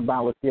soul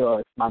combined with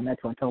yours, my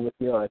mental in tune with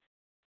yours,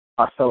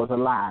 our souls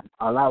align,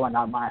 allowing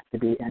our minds to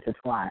be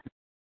intertwined.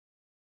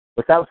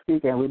 Without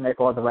speaking, we make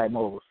all the right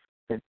moves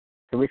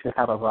to reach the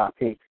top of our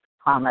peaks,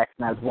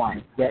 climaxing as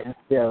one, yet and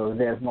still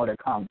there's more to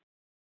come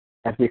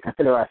as we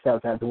consider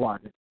ourselves as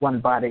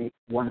one body,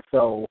 one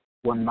soul,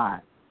 one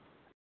mind.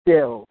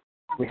 Still,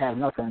 we have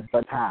nothing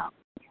but time.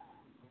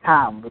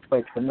 Time which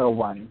waits for no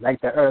one, like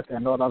the earth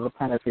and all other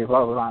planets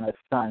revolve around the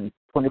sun,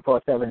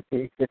 24/7,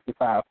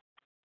 365.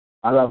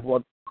 Our love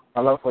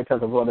for each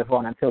other will live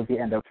on until the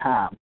end of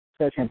time,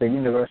 searching the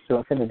universe to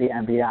infinity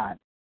and beyond.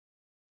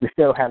 We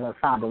still haven't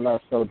found a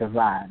love so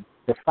divine,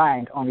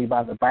 defined only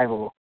by the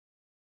Bible,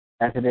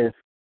 as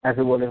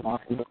it will live on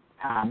through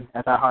time,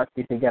 as our hearts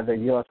beat together,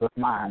 yours with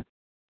mine,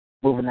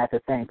 moving at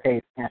the same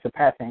pace and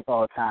surpassing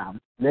all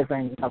time,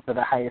 living up to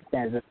the highest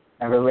standards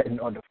ever written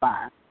or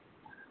defined.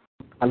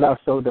 Our love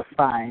so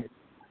defined,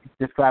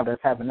 described as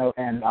having no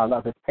end. Our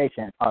love is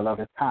patient. Our love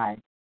is kind.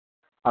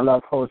 Our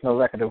love holds no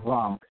record of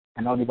wrong,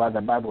 and only by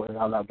the Bible is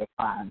our love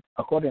defined.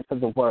 According to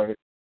the Word,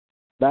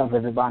 love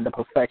is a bond of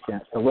perfection.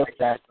 So with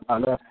that,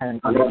 our love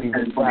can only be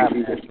described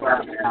as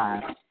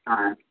time.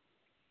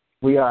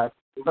 We are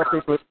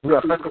perfect in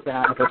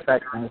our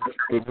imperfections.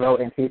 We grow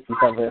and teach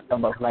each other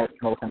some of life's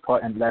most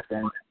important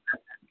lessons.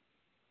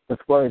 With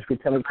words, we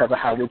tell each other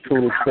how we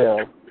truly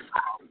feel,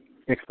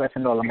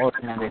 expressing all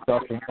emotion and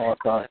exhausting all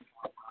thoughts,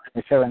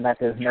 ensuring that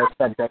there's no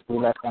subject we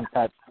left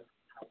untouched.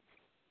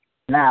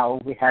 Now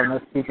we have no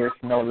secrets,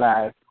 no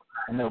lies,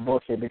 and no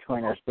bullshit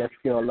between us, just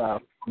pure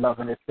love. Love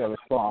in its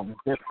purest form.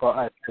 This for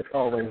us is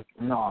always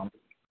the norm.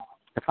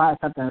 To find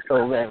something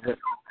so rare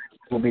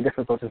will be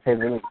difficult to say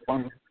the least.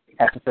 One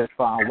has to search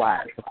far and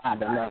wide to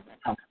find the love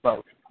that comes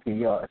close to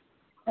yours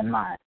and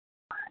mine.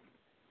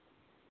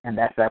 And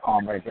that's that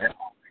poem right there.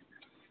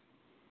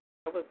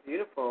 That was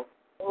beautiful.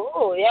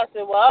 Oh, yes,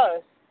 it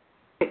was.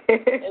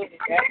 It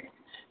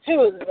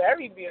was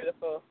very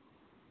beautiful.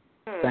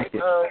 Thank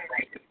you.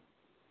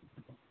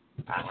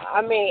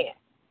 I mean,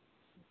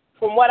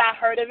 from what I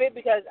heard of it,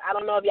 because I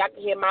don't know if y'all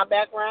can hear my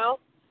background,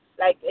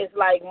 like it's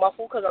like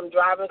muffled because I'm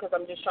driving, because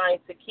I'm just trying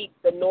to keep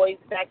the noise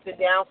factor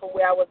down from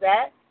where I was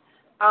at.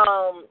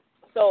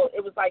 So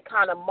it was like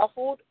kind of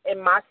muffled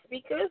in my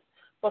speakers,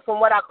 but from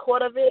what I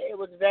caught of it, it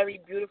was very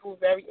beautiful,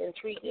 very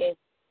intriguing.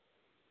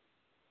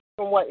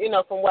 From what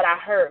I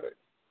heard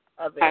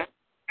of it.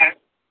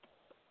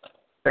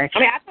 Thank you. I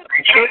mean, I thought it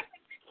was good.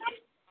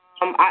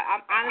 I'm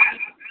honestly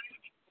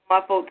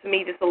muffled to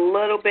me just a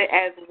little bit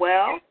as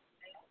well,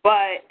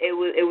 but it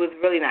was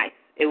really nice.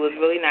 It was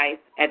really nice.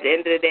 At the end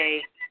of the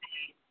day,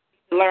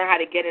 to learn how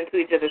to get into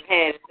each other's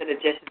heads instead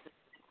of just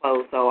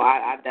close. So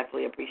I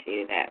definitely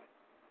appreciated that.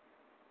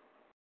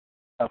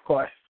 Of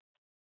course.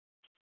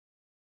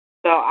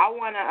 So I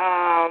want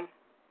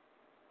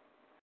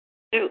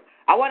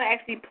to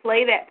actually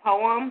play that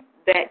poem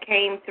that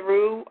came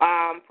through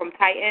from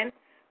Titan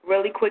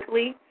really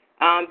quickly.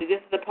 This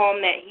is the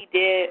poem that he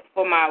did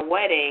for my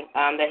wedding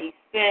that he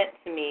sent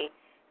to me.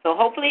 So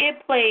hopefully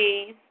it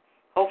plays.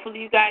 Hopefully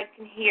you guys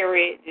can hear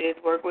it.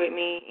 Just work with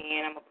me,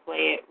 and I'm going to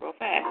play it real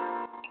fast.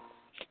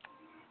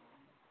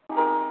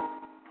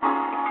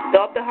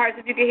 Throw up the hearts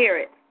if you can hear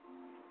it.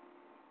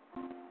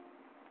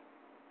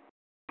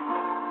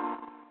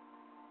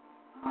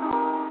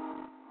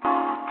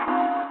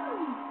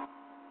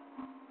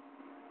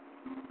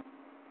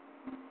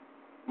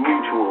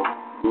 Mutual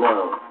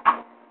love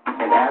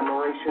and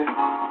admiration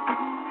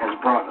has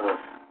brought us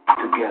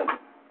together.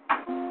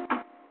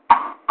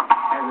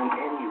 As in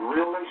any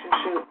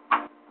relationship,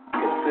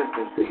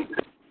 consistency is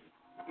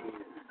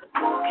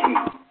key.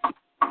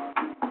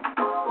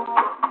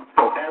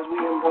 So as we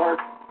embark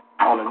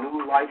on a new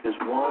life as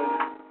one,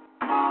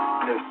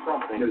 there's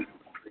something.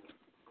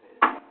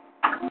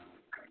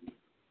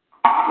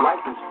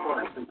 Life is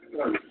fun.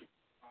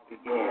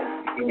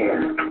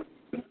 Began.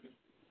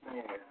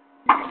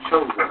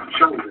 Chosen.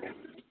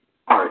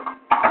 Art.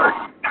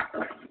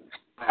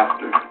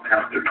 After.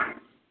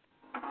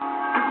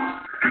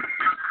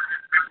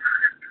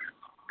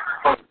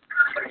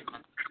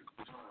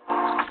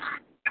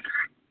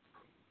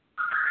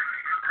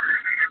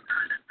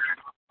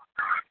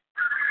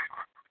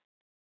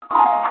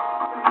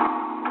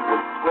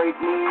 With great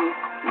ease,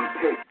 we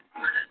pick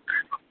to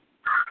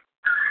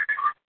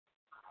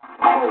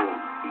hold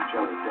each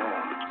other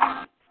down.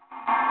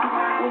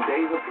 When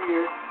days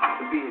appear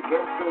to be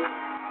against us,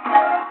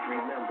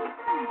 remember,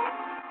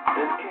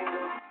 this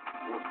kingdom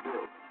was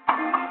built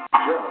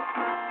just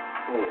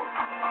for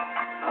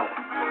us.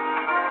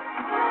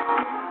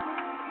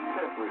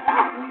 Separate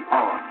we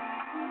are,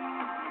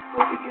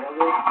 but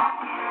together,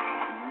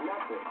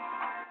 nothing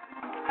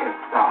can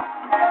stop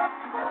us.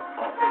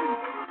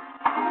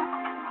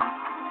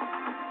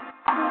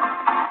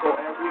 So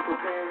as we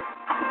prepare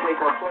to take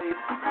our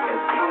place as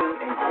king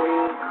and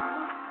queen,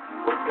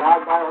 with God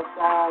by our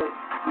side,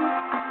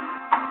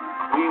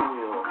 we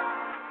will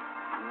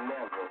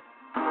never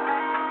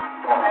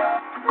fall.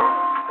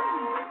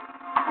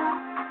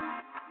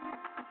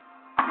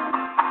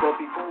 But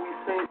before we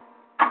sit,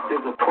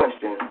 there's a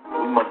question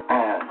we must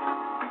ask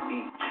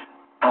each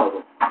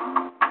other.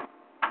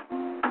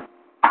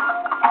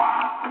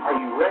 Are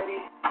you ready?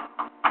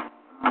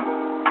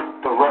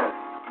 The rest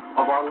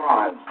of our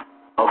lives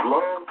of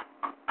love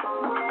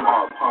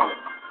are upon us.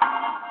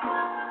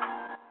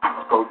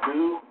 So do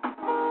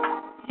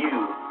you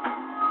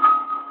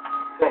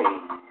say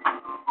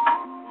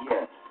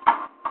yes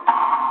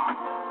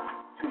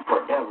to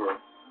forever us?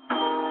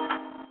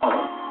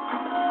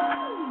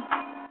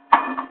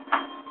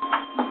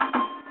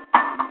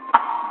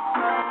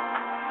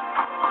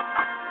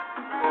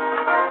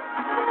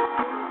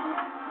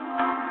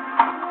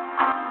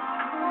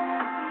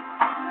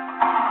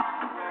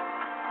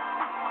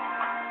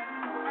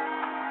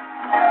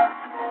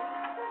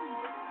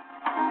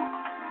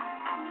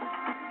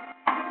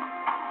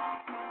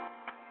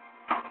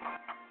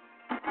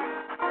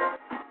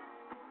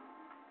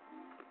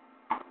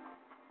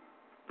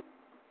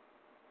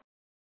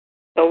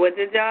 So what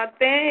did y'all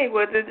think?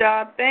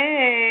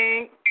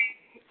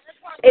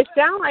 It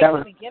sounds like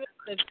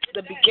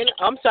the beginning.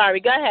 I'm sorry.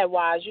 Go ahead,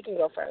 Waz. You can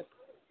go first.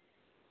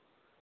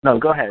 No,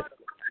 go ahead.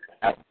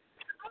 I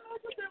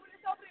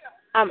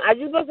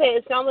just want to say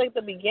it sounds like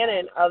the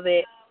beginning of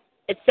it.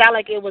 It sounded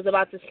like it was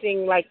about to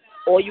sing like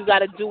all you got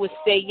to do is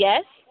say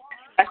yes.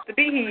 That's the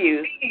beat he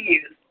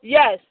used.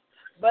 Yes,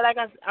 but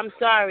I'm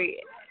sorry.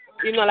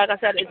 You know, like I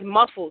said, it's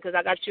muffled because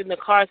I got you in the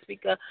car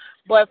speaker.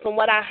 But from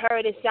what I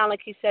heard, it sounded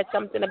like he said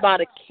something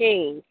about a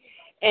king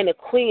and a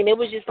queen. It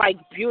was just like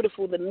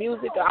beautiful. The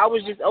music. I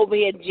was just over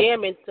here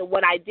jamming to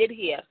what I did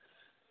hear.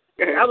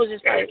 I was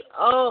just like,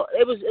 oh,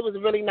 it was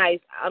really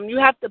nice. You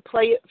have to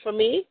play it for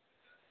me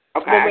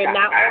when we're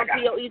not on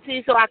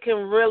P.O.E.T. so I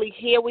can really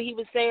hear what he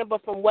was saying.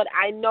 But from what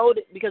I know,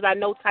 because I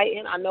know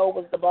Titan, I know it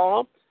was the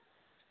bomb,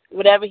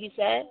 whatever he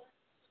said.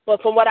 But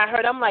from what I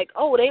heard, I'm like,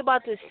 oh, they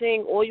about to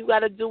sing. All you got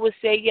to do is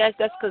say yes.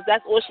 That's because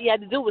that's all she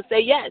had to do was say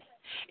yes.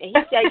 And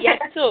he said yes,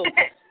 too.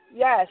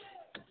 Yes.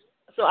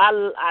 So I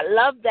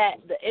love that,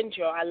 the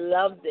intro. I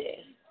loved it.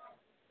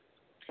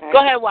 Go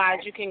ahead, Wise.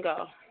 You can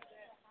go.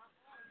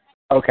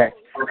 Okay.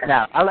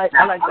 Now, I like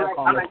that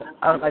song.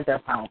 I like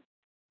that song.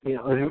 You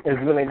know,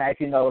 it's really nice,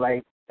 you know,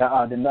 like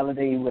the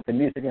melody with the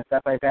music and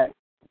stuff like that.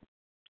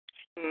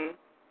 Mm.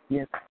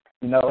 Yes.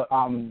 You know,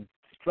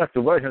 plus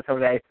the words and stuff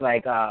like that, it's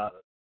like,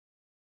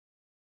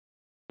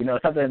 you know,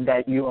 something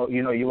that you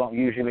won't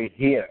usually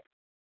hear.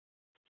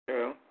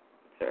 True.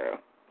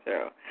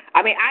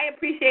 I mean, I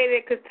appreciate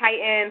it because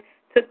Titan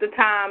took the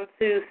time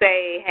to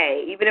say,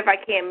 hey, even if I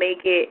can't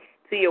make it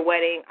to your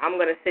wedding, I'm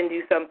going to send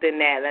you something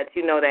that lets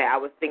you know that I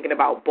was thinking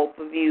about both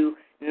of you,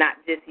 not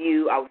just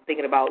you. I was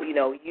thinking about, you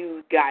know,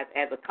 you guys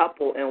as a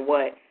couple and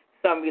what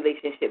some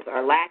relationships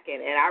are lacking.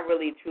 And I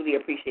really, truly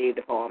appreciated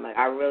the poem. Like,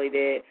 I really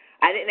did.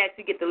 I didn't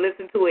actually get to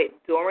listen to it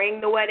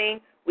during the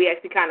wedding. We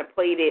actually kind of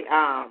played it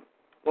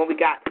when we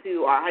got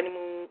to our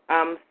honeymoon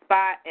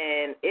spot,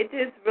 and it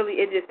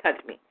just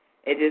touched me.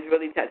 It just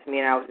really touched me,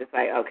 and I was just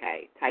like,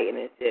 okay, Titan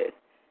is just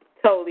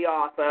Totally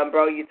awesome,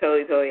 bro. You're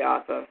totally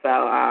awesome.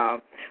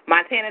 So,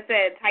 Montana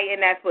said, Titan,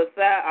 that's what's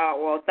up,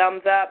 well,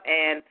 thumbs up.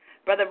 And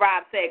Brother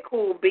Rob said,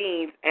 cool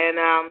beans. And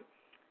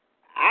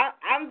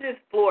I'm just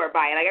floored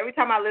by it. Like, every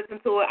time I listen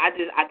to it,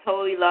 I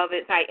totally love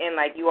it, Titan.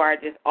 Like, you are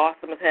just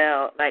awesome as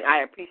hell. Like,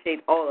 I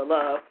appreciate all the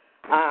love.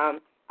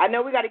 I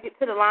know we got to get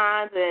to the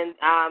lines, and,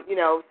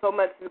 so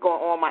much is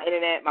going on. My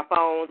internet, my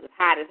phone is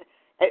hot as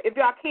if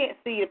y'all can't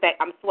see the fact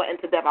I'm sweating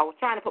to death. I was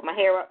trying to put my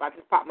hair up. I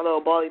just popped my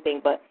little bally thing,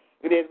 but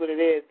it is what it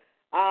is.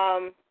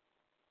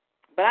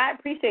 But I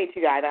appreciate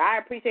you guys. I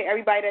appreciate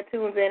everybody that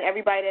tunes in,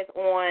 everybody that's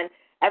on,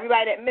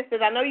 everybody that missed us.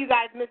 I know you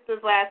guys missed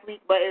us last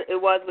week, but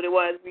it was what it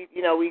was. We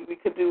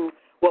could do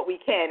what we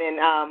can, and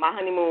my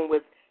honeymoon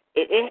was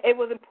it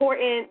was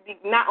important,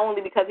 not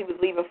only because he was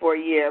leaving for a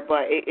year,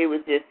 but it was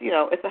just,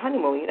 it's a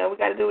honeymoon. We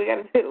got to do what we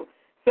got to do.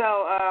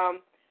 So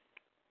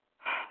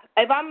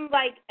if I'm,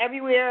 like,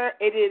 everywhere,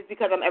 it is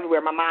because I'm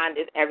everywhere. My mind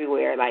is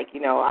everywhere. Like,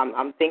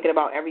 I'm thinking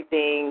about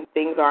everything.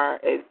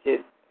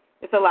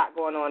 It's a lot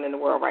going on in the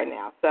world right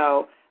now.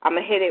 So I'm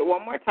going to hit it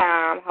one more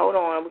time. Hold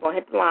on. We're going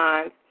to hit the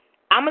lines.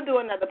 I'm going to do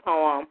another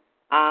poem,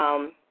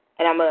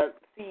 and I'm going to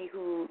see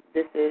who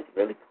this is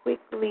really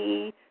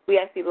quickly. We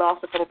actually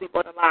lost a couple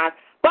people on the line.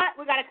 But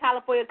we got a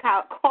California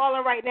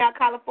caller right now,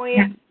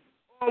 California,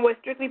 on with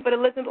Strictly for the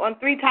Listeners on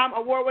 3-time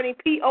award-winning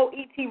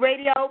P.O.E.T.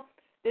 radio.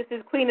 This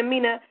is Queen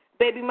Amina,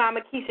 Baby Mama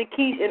Keisha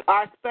Keish, and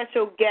our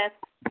special guest,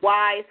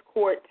 Wise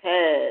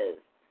Cortez.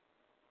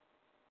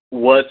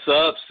 What's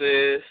up,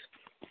 sis?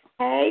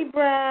 Hey,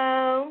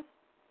 bro.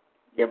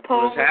 Your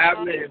poem. What's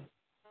happening?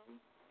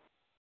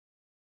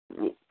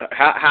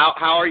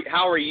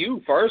 How are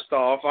you? First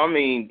off, I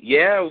mean,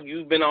 yeah,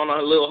 you've been on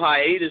a little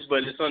hiatus,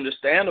 but it's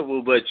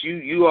understandable. But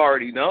you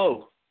already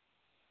know.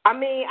 I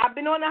mean, I've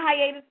been on a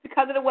hiatus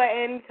because of the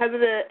wedding, because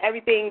of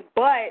everything,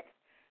 but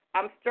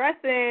I'm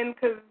stressing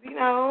because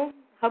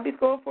hubby's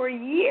going for a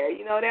year.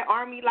 That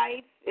Army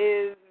life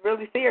is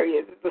really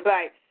serious. It's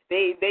like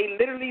they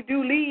literally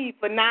do leave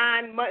for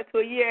 9 months to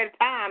a year at a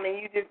time, and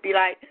you just be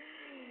like,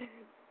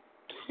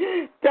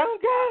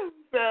 don't go.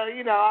 So,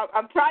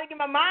 I'm trying to get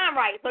my mind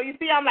right. So, you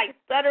see, I'm, like,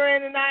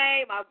 stuttering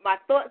tonight. My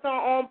thoughts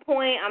are on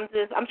point.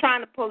 I'm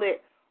trying to pull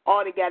it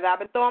all together. I've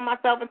been throwing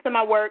myself into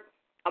my work.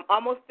 I'm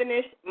almost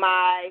finished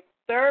my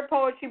 3rd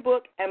poetry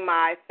book and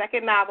my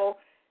 2nd novel.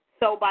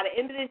 So, by the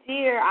end of this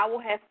year, I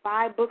will have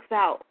 5 books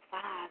out.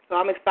 5. So,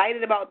 I'm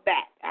excited about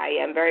that. I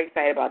am very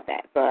excited about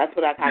that. So, that's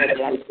what I kind of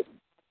do.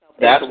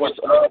 That's what's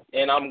up,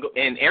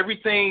 and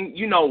everything,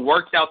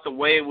 worked out the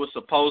way it was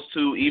supposed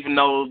to, even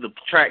though the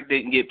track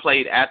didn't get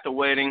played at the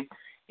wedding.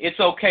 It's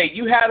okay.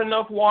 You had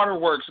enough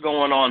waterworks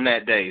going on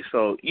that day,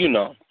 so,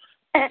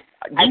 I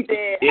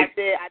did.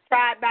 I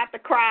tried not to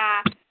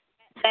cry.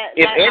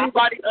 If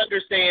anybody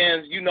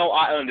understands,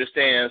 I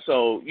understand.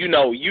 So,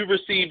 you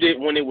received it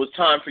when it was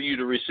time for you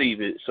to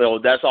receive it. So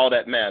that's all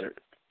that mattered.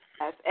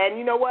 And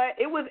you know what?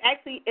 It was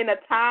actually in a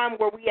time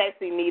where we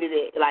actually needed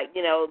it. Like,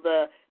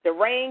 the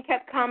rain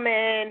kept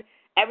coming.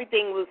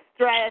 Everything was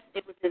stressed.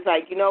 It was just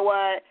like, you know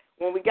what?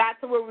 When we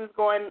got to where we was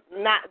going,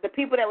 the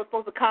people that were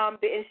supposed to come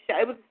didn't show.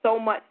 It was so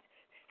much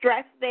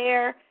stress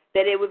there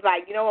that it was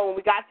like, when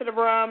we got to the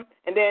room,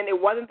 and then it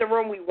wasn't the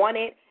room we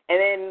wanted, and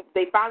then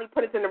they finally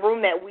put us in the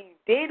room that we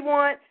did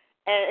want,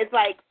 and it's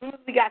like, as soon as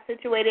we got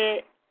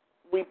situated,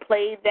 we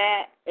played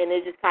that, and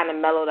it just kind of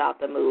mellowed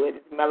out the mood.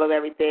 It just mellowed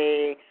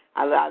everything.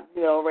 I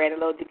ran a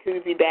little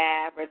jacuzzi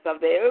bath or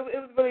something. It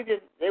was really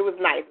just, it was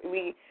nice.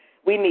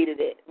 We needed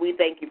it. We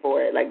thank you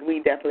for it. Like, we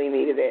definitely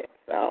needed it.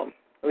 So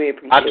we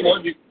appreciate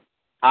it.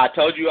 I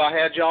told you I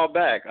had y'all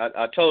back.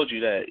 I told you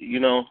that,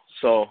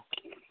 so.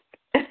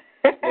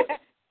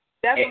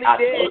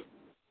 Definitely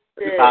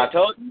did. I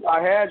told you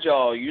I had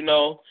y'all,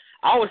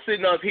 I was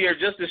sitting up here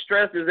just as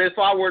stressed as if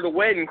I were the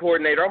wedding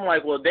coordinator. I'm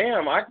like, well,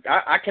 damn, I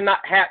cannot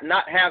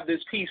not have this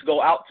piece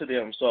go out to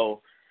them.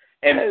 So,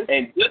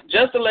 and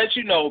just to let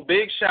you know,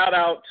 big shout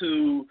out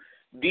to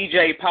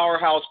DJ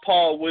Powerhouse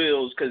Paul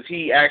Wills, because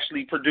he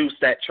actually produced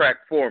that track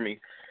for me.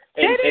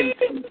 And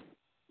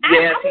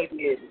yes, he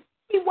did.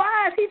 He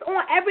was. He's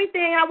on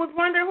everything. I was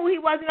wondering who he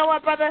was. You know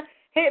what, brother?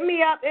 Hit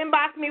me up,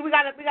 inbox me. We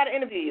gotta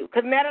interview you.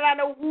 Because now that I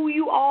know who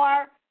you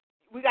are,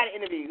 we gotta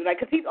interview you. Like,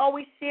 because he's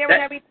always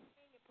sharing everything,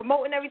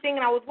 promoting everything,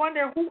 and I was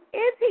wondering, who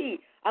is he?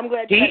 I'm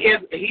glad he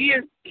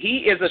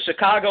is a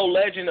Chicago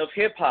legend of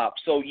hip hop.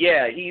 So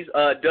yeah, he's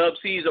Dub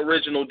C's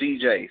original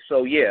DJ.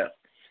 So yeah,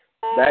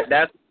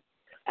 that's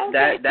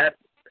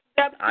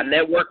I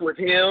networked with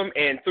him,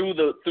 and through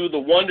the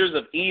wonders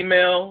of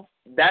email,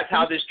 that's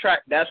how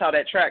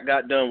that track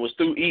got done, was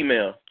through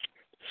email.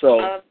 So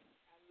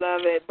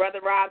love it.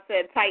 Brother Rob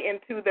said, Titan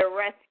to the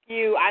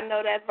rescue. I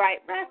know that's right.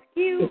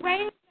 Rescue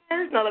Rangers.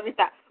 No, let me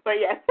stop. But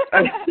yes.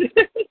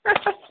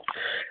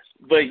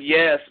 But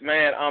yes,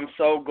 man, I'm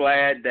so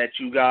glad that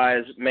you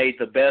guys made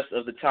the best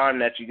of the time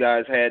that you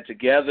guys had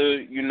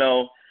together.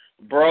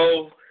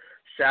 Bro,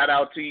 shout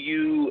out to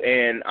you,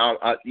 and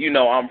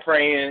I'm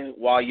praying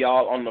while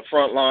y'all on the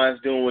front lines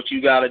doing what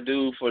you got to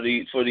do for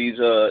these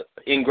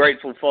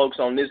ingrateful folks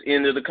on this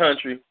end of the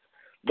country.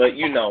 But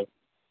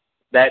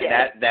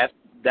that's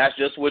that's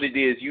just what it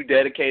is. You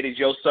dedicated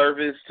your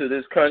service to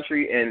this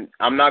country, and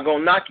I'm not going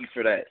to knock you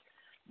for that.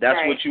 That's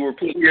right. what you were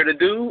put here to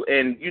do,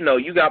 and, you know,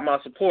 you got my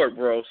support,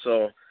 bro.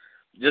 So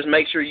just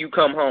make sure you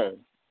come home.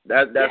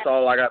 That's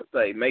all I got to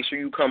say. Make sure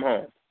you come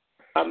home.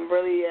 I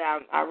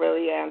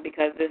really am,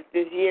 because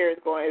this year is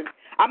going.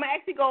 I'm gonna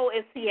actually go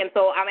and see him.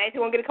 So I'm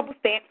actually gonna get a couple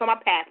stamps on my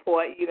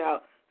passport, you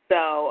know.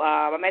 So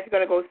I'm actually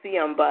gonna go see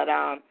him, but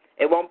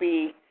it won't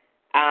be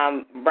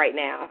right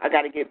now. I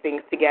got to get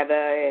things together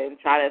and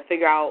try to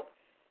figure out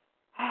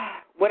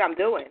what I'm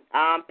doing.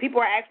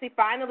 People are actually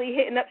finally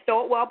hitting up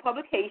Show It Well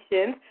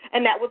Publications,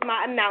 and that was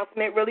my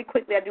announcement. Really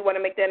quickly, I do want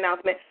to make the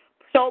announcement.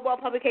 Show It Well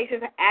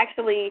Publications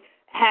actually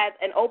has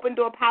an open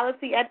door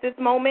policy at this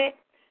moment.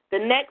 The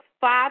next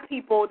 5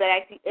 people that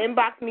actually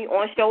inbox me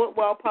on Show It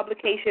Well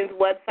Publications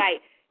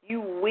website,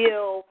 you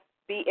will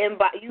be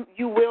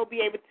you will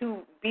be able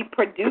to be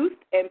produced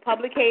and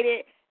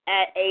publicated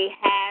at a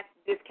half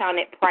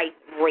discounted price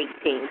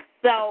rating.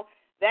 So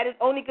that is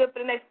only good for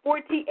the next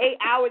 48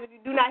 hours. If you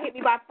do not hit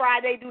me by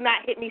Friday, do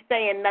not hit me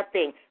saying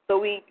nothing. So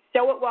we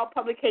Show It Well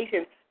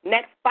Publications.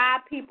 Next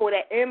 5 people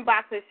that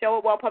inbox us Show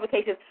It Well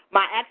Publications,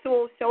 my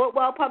actual Show It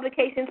Well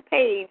Publications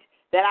page,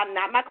 that I'm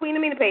not my Queen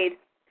Amina page,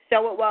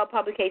 Show It Well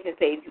Publications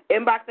page. You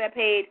inbox that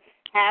page,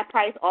 half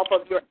price off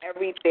of your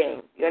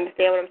everything. You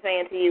understand what I'm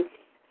saying to you?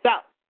 So,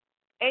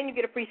 and you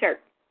get a free shirt.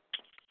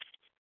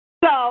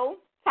 So,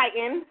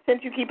 Titan,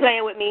 since you keep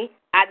playing with me,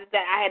 I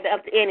had to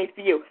up the ante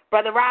for you.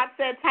 Brother Rob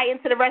said,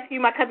 Titan to the rescue.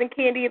 My cousin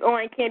Candy is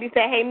on, and Candy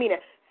said, hey, Mina.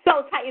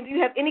 So, Titan, do you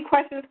have any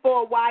questions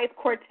for Wise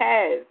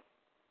Cortez?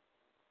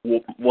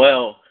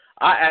 Well,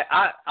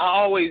 I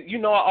always, you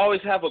know, I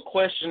always have a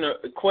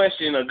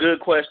good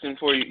question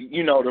for you,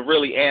 you know, to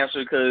really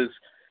answer, because,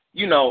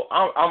 you know,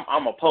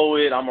 I'm a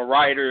poet, I'm a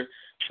writer,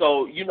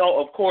 so, you know,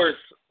 of course,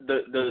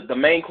 the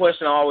main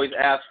question I always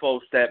ask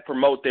folks that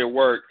promote their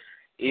work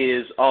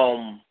is,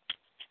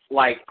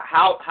 like,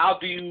 how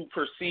do you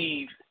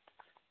perceive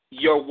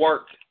your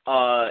work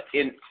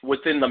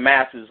within the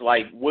masses?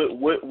 Like,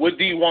 what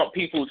do you want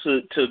people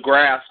to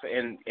grasp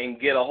and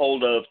get a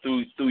hold of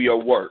through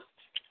your work?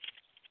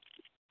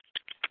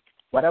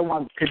 What I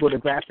want people to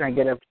grasp and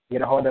get a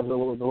hold of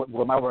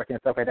with my work and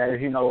stuff like that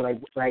is, you know,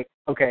 like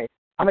okay,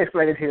 I'm gonna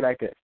explain it to you like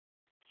this.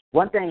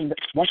 One thing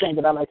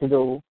that I like to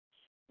do,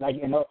 like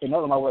in all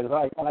of my words,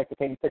 I like to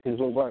paint pictures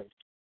with words.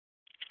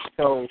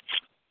 So,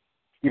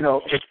 you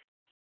know,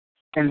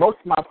 in most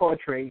of my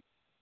poetry,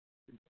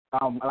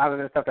 a lot of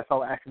the stuff that's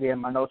all actually in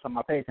my notes on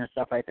my page and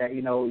stuff like that,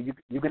 you know,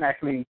 you can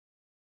actually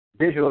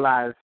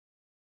visualize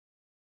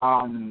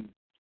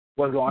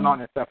what's going on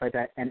and stuff like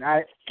that. And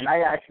I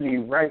actually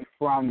write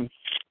from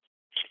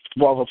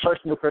more of a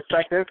personal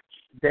perspective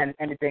than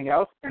anything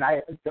else. And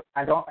I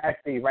don't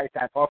actually write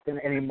that often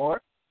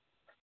anymore,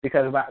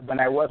 because when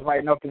I was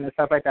writing often and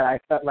stuff like that, I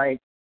felt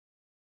like,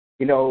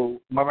 you know,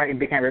 my writing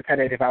became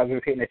repetitive. I was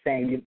repeating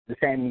the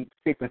same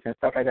sequence and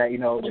stuff like that. You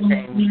know, the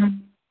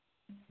same,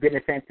 getting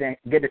the same thing,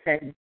 get the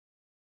same.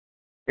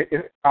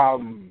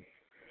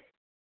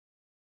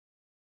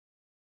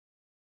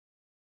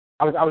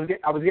 I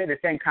was getting the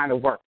same kind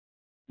of work.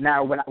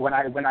 Now, when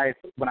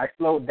I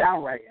slowed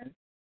down writing,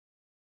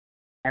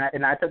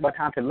 and I took my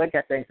time to look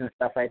at things and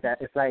stuff like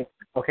that, it's like,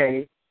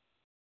 okay,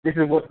 this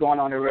is what's going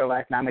on in real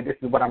life now, and this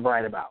is what I'm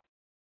writing about.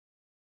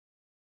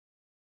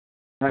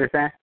 You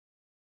understand?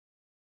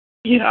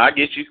 Yeah, I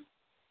get you.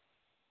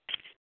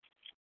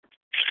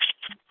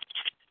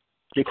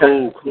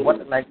 Because cool.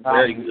 What, like,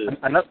 very good.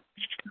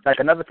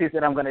 Another piece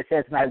that I'm going to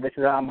share tonight, this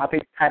is my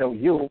piece titled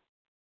 "You."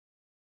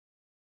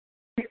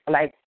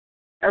 Like,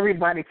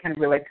 everybody can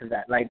relate to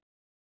that. Like,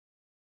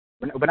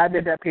 when I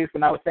did that piece,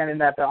 when I was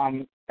standing at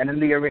the in the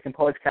New York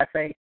Poets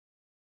Cafe,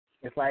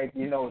 it's like,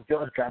 you know,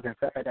 jaws dropping and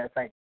stuff like that. It's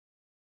like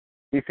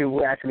these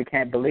people actually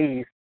can't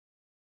believe,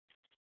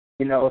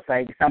 you know, it's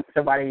like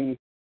somebody,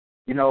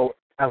 you know,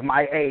 of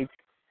my age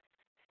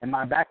and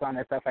my background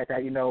and stuff like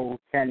that, you know,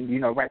 can, you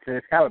know, write to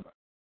this caliber.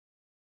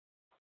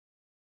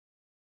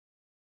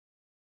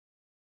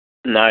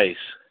 Nice.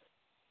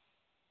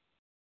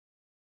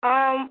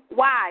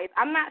 Wise.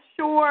 I'm not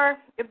sure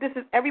if this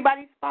is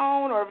everybody's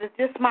phone or if it's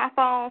just my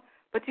phone,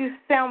 but you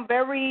sound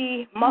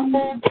very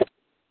muffled.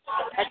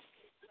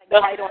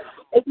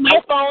 It's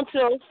my phone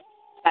too.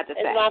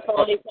 It's my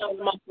phone. It sounds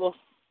muffled.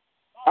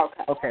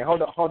 Okay. Okay,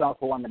 hold on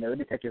for 1 minute. Let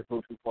me take this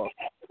Bluetooth off.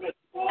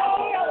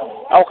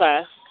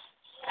 Okay.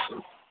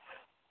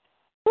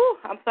 Whew,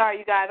 I'm sorry,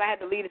 you guys. I had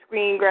to leave the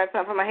screen, grab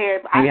something from my hair.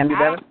 Can you hear me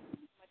better? I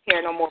don't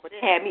care no more, but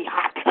it had me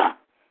hot.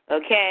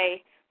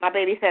 Okay. My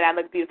baby said I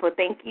look beautiful.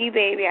 Thank you,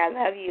 baby. I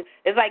love you.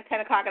 It's like 10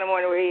 o'clock in the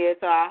morning where he is,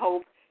 so I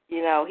hope,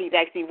 you know, he's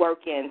actually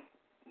working,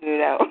 you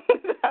know,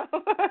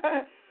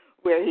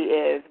 where he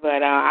is.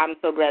 But I'm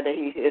so glad that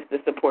he is the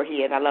support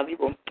he is. I love you,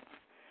 boo.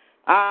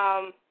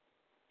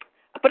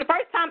 For the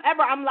first time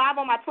ever, I'm live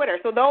on my Twitter.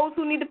 So those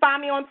who need to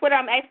find me on Twitter,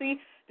 this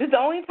is the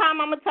only time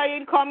I'm going to tell you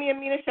to call me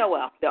Amina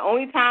Showell. The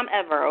only time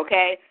ever,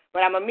 okay? But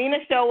I'm Amina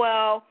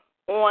Showell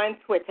on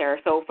Twitter.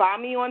 So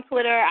find me on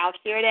Twitter. I'll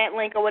share that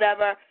link or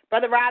whatever.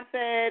 Brother Rob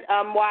said,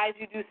 Wise,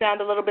 you do sound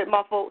a little bit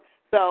muffled.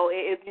 So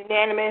it's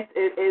unanimous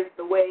is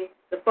the way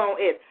the phone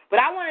is. But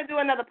I want to do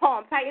another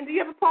poem. Titan, do you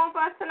have a poem for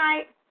us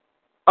tonight?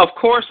 Of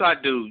course I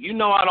do. You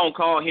know I don't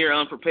call here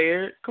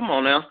unprepared. Come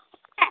on now.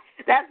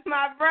 That's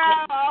my bro,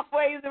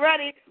 always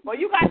ready. Well,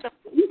 you got the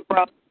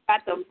bro,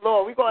 got the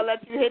floor. We're going to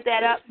let you hit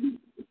that up.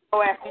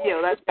 Go after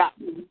you. Let's go.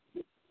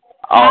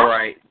 All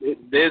right.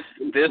 This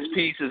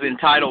piece is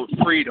entitled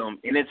Freedom,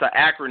 and it's an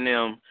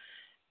acronym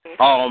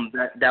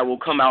that will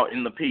come out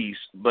in the piece,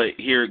 but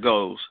here it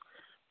goes.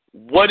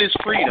 What is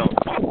freedom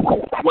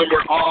when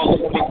we're all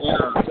living in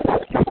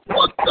a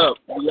fucked up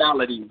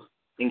reality,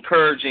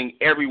 encouraging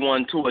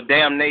everyone to a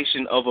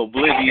damnation of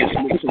oblivious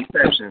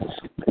misconceptions?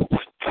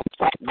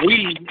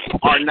 We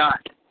are not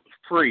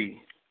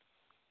free.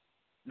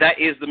 That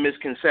is the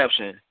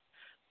misconception.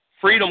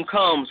 Freedom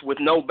comes with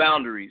no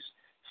boundaries.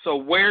 So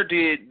where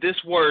did this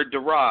word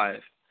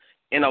derive?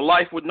 In a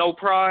life with no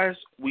prize,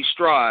 we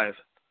strive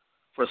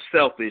for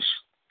selfish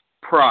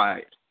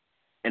pride.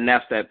 And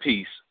that's that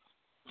piece.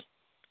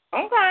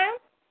 Okay.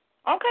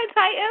 Okay,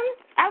 Titan.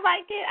 I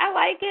like it.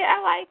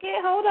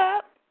 Hold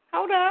up.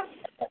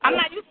 I'm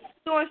not used to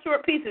doing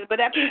short pieces, but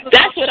that piece was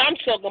That's what I'm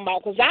talking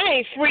about, because I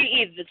ain't free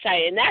either,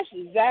 Titan. That's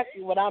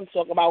exactly what I'm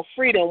talking about.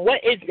 Freedom.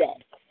 What is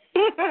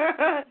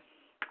that?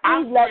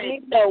 I'm let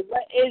me know.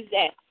 What is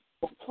that?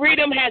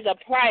 Freedom has a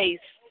price.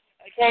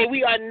 Okay,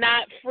 we are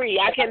not free.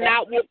 I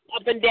cannot walk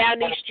up and down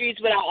these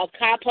streets without a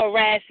cop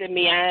harassing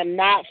me. I am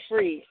not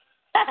free.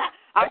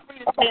 I'm free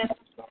to stay in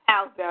the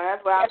house, though.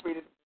 That's what I'm free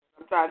to do.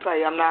 I'm trying to tell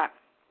you, I'm not.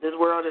 This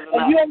world is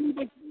not. You don't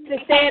need to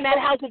stay in that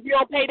house if you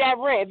don't pay that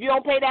rent. If you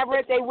don't pay that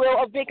rent, they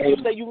will evict you,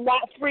 so you're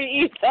not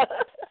free either.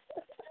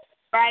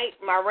 Right?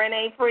 My rent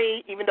ain't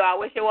free, even though I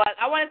wish it was.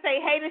 I want to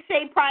say hey to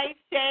Shay Price.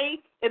 Shay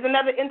is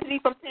another entity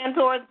from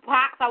Pandora's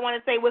Box. I want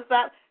to say what's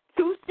up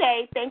to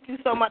Shay. Thank you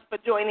so much for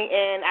joining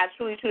in. I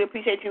truly, truly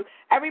appreciate you.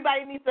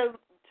 Everybody needs to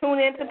tune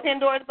in to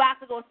Pandora's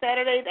Boxes on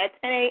Saturdays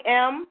at 10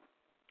 a.m.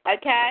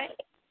 Okay?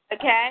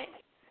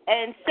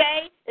 And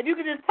Shay, if you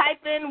could just type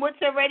in what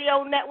your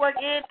radio network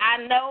is,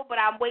 I know, but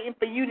I'm waiting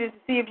for you to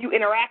see if you're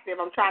interactive.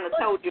 I'm trying to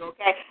tell you,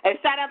 okay? And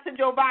shout out to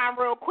Joe Biden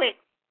real quick.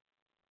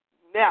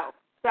 No.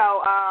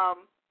 So,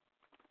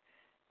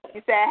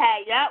 you said,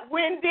 hey, yep,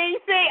 Wendy,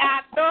 see,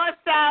 I thought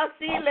so.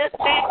 See,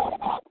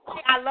 listen.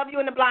 I love you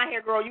in the blonde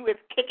hair, girl. You is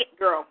kick it,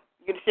 girl.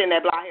 You get the shit in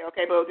that blonde hair,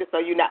 okay, bro, just so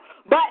you know.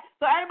 But,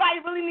 so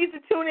everybody really needs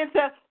to tune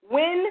into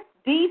Win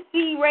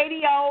DC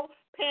Radio,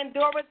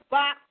 Pandora's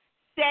Box,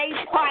 Shay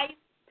Price,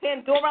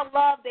 Pandora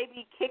Love. They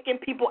be kicking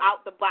people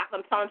out the box.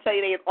 I'm trying to tell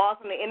you, they is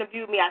awesome. They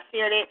interviewed me. I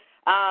shared it.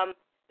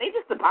 They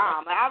just the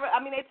bomb.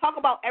 I mean, they talk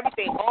about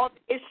everything, all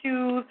the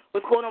issues,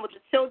 what's going on with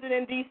the children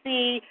in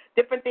D.C.,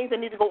 different things that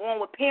need to go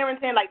on with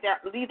parenting. Like,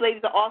 these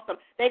ladies are awesome.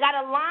 They got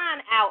a line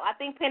out. I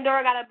think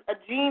Pandora got a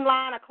jean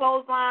line, a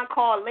clothes line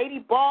called Lady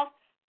Boss.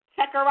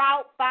 Check her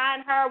out.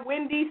 Find her.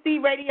 Win D.C.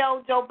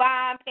 Radio, Joe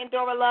Biden,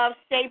 Pandora Love,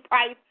 Shay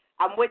Price.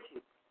 I'm with you.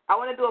 I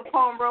want to do a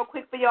poem real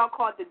quick for y'all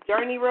called The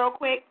Journey real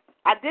quick.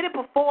 I did it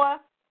before,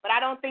 but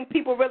I don't think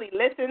people really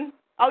listen.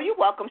 Oh, you're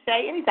welcome,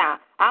 Shay, anytime.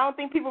 I don't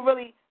think people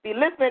really be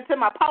listening to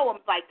my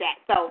poems like that.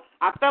 So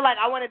I feel like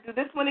I want to do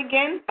this one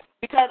again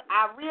because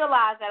I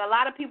realize that a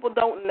lot of people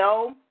don't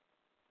know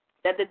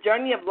that the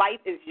journey of life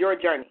is your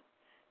journey.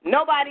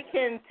 Nobody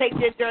can take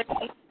your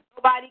journey.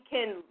 Nobody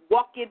can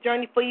walk your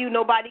journey for you.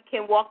 Nobody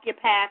can walk your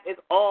path.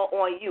 It's all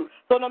on you.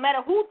 So no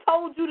matter who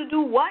told you to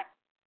do what,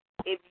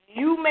 if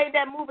you made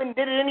that move and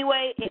did it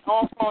anyway, it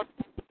all falls.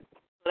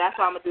 So that's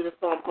why I'm going to do this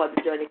poem called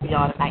The Journey for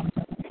y'all tonight.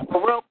 So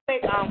real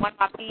quick, one of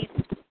my pieces.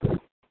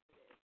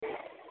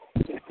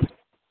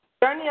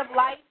 Journey of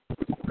life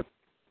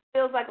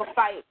feels like a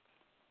fight.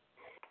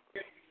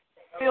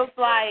 Feels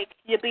like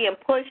you're being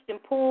pushed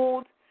and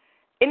pulled.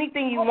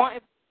 Anything you want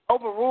is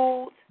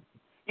overruled.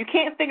 You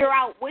can't figure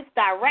out which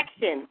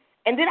direction.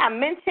 And did I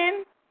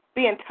mention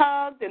being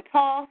tugged and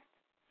tossed?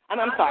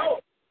 I'm sorry.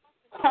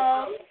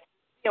 Tugged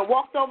and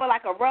walked over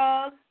like a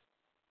rug.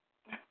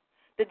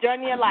 The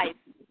journey of life.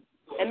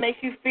 It makes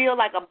you feel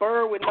like a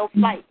bird with no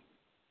flight,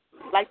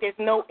 like there's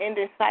no end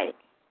in sight.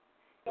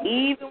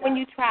 Even when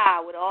you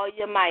try with all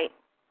your might,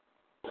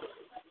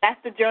 that's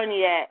the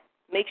journey that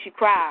makes you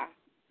cry.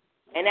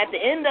 And at the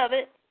end of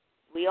it,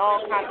 we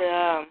all kind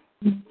of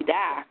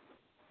die.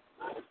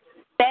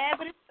 Sad,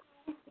 but it's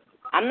true.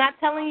 I'm not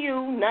telling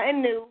you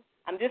nothing new.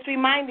 I'm just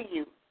reminding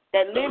you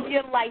that live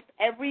your life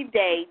every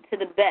day to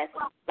the best,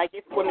 like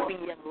it's going to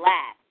be your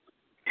last.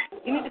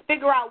 You need to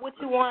figure out what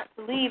you want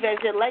to leave as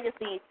your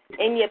legacy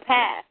in your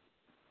past.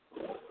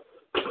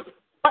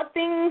 What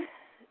things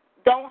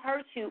don't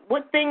hurt you?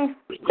 What things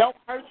don't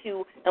hurt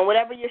you, and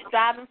whatever you're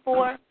striving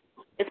for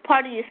is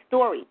part of your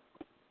story.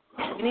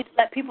 You need to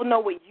let people know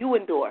what you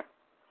endure.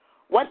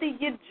 What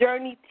did your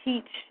journey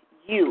teach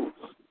you?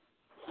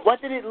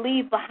 What did it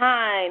leave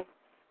behind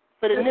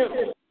for the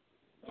new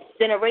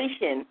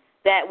generation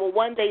that will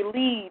one day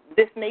lead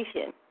this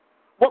nation?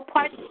 What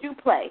part did you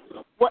play?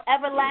 What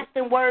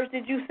everlasting words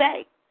did you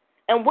say?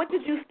 And what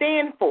did you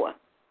stand for?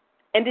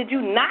 And did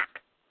you knock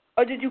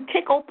or did you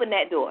kick open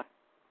that door?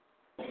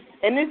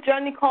 In this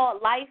journey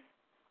called life,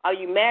 are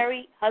you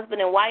married,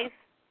 husband and wife?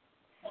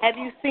 Have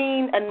you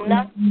seen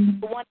enough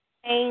to want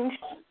to change?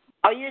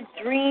 Are your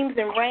dreams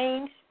in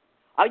range?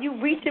 Are you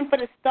reaching for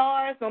the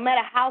stars no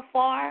matter how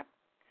far?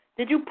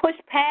 Did you push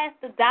past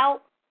the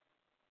doubt?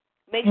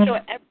 Make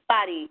sure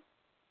everybody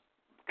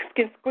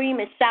can scream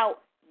and shout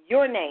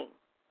your name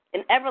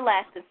in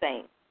everlasting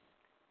fame.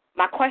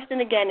 My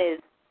question again is,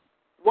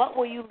 what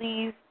will you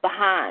leave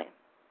behind?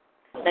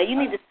 Now, you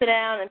need to sit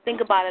down and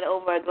think about it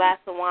over a glass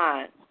of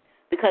wine,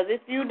 because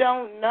if you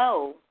don't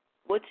know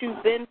what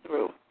you've been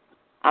through,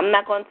 I'm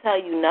not going to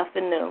tell you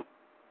nothing new,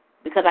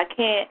 because I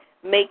can't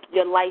make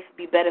your life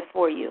be better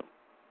for you.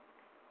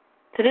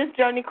 To this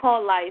journey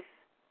called life,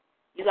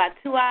 you got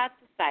 2 eyes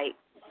to sight,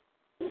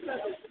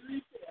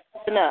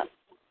 listen up,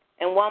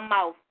 and 1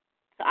 mouth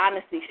to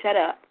honestly shut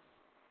up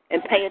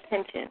and pay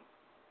attention.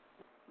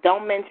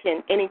 Don't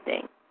mention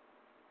anything.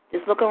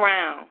 Just look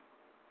around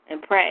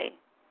and pray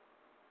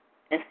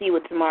and see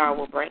what tomorrow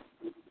will bring.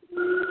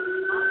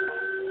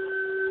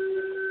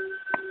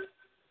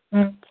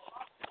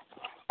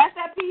 That's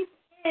that piece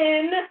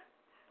in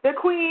The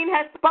Queen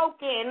Has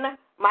Spoken,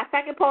 my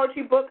second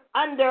poetry book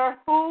under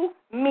Who?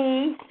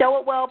 Me, Show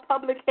It Well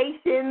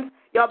Publications.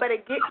 Y'all better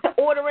get to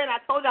ordering. I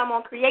told you I'm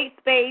on Create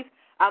Space.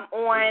 I'm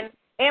on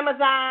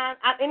Amazon.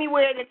 I'm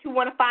anywhere that you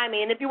want to find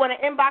me. And if you want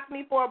to inbox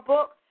me for a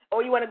book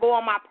or you want to go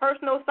on my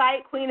personal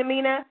site, Queen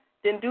Amina,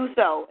 then do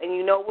so. And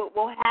you know what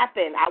will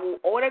happen. I will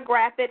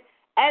autograph it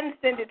and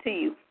send it to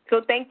you.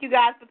 So thank you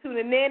guys for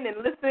tuning in and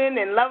listening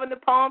and loving the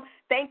poem.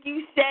 Thank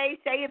you, Shay.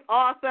 Shay is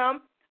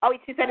awesome. Oh,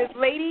 she said it's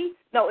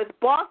it's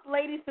Boss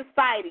Lady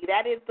Society.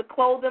 That is the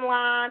clothing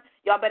line.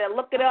 Y'all better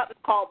look it up. It's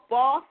called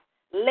Boss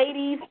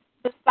Ladies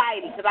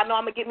Society, because I know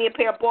I'm going to get me a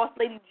pair of Boss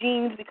Lady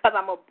jeans because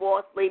I'm a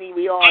boss lady.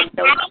 We all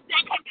know. I don't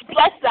think it's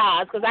plus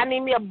size, because I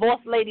need me a Boss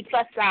Lady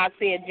plus size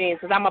pair of jeans,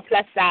 because I'm a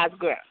plus size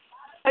girl.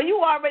 So you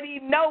already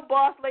know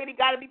Boss Lady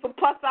got to be for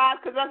plus size,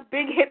 because us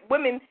big hip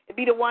women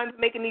be the ones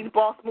making these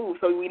boss moves.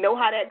 So we know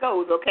how that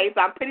goes, okay?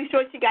 So I'm pretty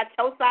sure she got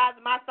your size,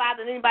 my size,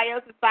 and anybody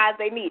else's size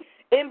they need.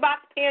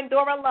 Inbox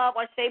Pandora Love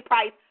or Shay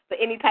Price for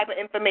any type of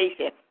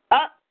information.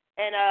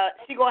 And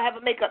she going to have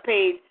a makeup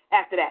page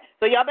after that.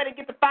 So y'all better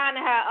get to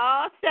finding her.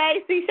 Oh,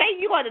 Shay,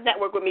 you going to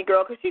network with me,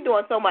 girl, because she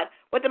doing so much.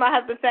 What did my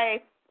husband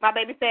say? My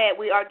baby said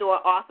we are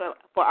doing awesome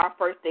for our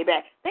first day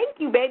back. Thank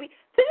you, baby.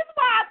 See, this is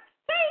why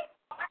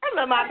I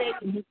love my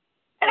baby.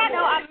 And I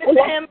know I miss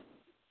him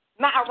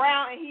not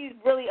around, and he's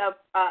really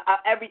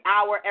every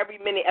hour, every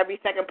minute, every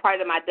second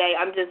part of my day.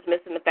 I'm just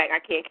missing the fact I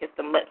can't kiss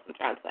them lips. I'm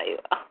trying to tell you.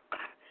 Oh, God.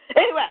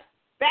 Anyway,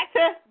 back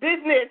to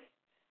business.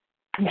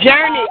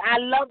 Journey. I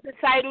love the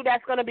title.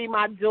 That's going to be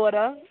my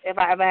daughter, if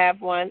I ever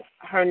have one.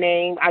 Her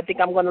name, I think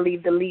I'm going to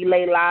leave the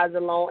Lele lies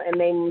alone and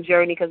name them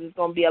Journey, because it's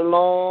going to be a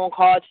long,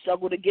 hard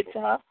struggle to get to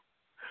her.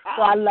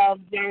 So I love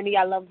Journey.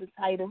 I love the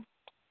title.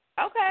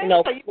 Okay. You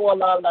know,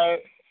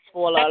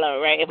 spoiler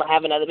alert, right? If I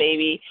have another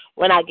baby,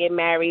 when I get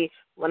married,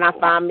 when I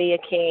find me a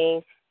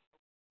king,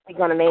 we're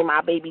going to name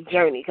our baby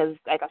Journey, because,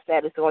 like I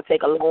said, it's going to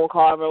take a long,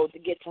 hard road to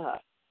get to her.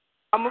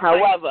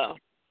 However,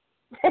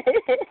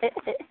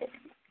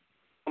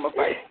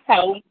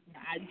 how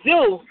I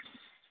do,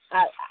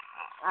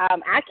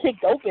 I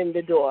kicked open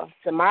the door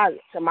to my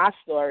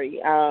story.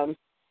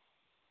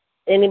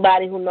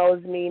 Anybody who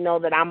knows me know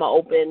that I'm an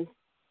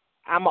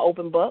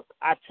open book.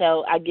 I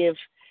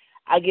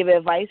give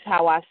advice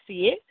how I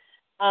see it.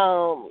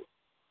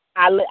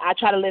 I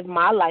try to live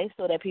my life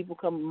so that people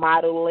can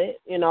model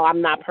it. You know,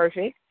 I'm not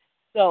perfect,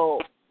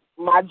 so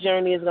my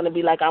journey is going to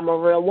be like I'm a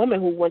real woman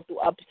who went through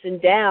ups and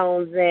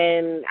downs,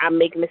 and I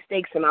make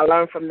mistakes, and I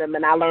learn from them,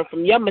 and I learn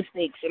from your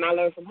mistakes, and I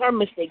learn from her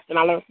mistakes, and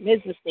I learn from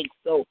his mistakes.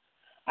 So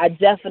I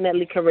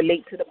definitely can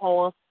relate to the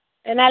poem,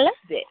 and I loved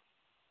it.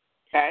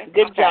 Okay.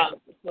 Good job.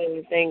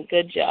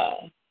 Good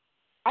job.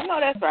 I know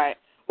that's right.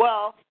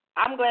 Well,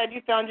 I'm glad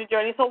you found your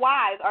journey. So,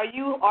 Wise, are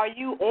you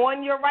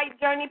on your right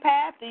journey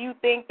path? Do you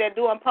think that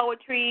doing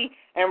poetry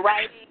and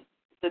writing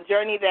the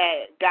journey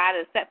that God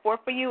has set forth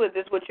for you? Is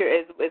this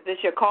is this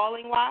your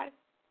calling, Wise?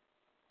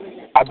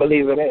 I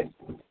believe it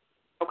is.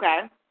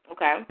 Okay.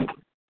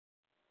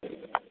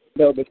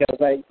 No, because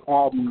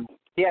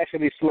he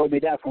actually slowed me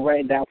down from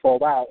writing down for a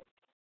while.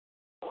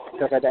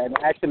 Because of that. And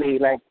actually,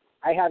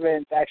 I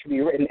haven't actually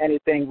written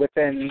anything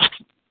within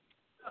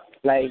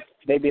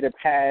maybe the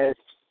past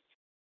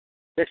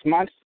 6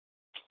 months.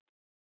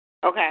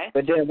 Okay.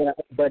 But then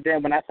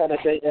when I started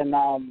dating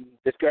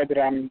this girl that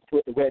I'm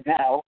with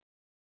now,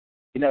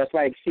 you know, it's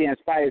like she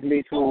inspires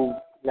me to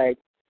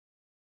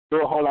do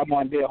a whole lot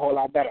more and be a whole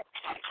lot better.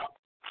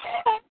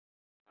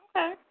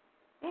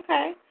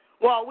 Okay.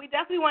 Well, we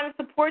definitely want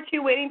to support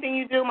you with anything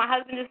you do. My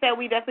husband just said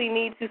we definitely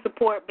need to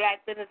support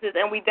black businesses,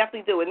 and we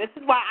definitely do. And this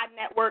is why I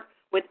network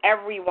with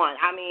everyone.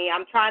 I mean,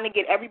 I'm trying to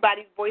get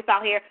everybody's voice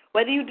out here,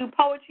 whether you do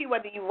poetry,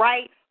 whether you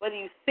write, whether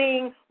you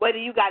sing, whether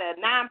you got a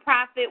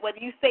nonprofit, whether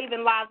you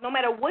saving lives, no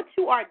matter what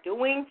you are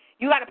doing,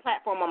 you got a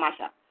platform on my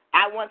show.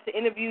 I want to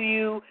interview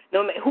you,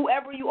 no matter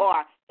whoever you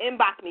are,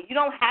 inbox me. You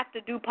don't have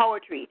to do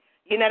poetry.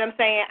 You know what I'm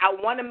saying? I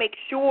want to make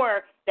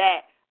sure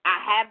that I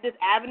have this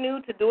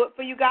avenue to do it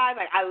for you guys.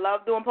 Like, I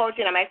love doing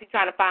poetry, and I'm actually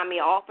trying to find me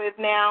an office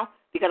now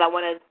because I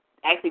want to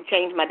actually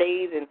change my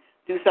days and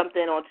do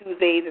something on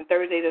Tuesdays and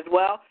Thursdays as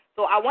well.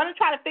 So I want to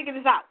try to figure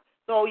this out.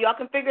 So y'all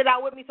can figure it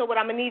out with me. So what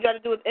I'm going to need y'all to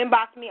do is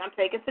inbox me. I'm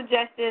taking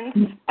suggestions.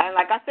 And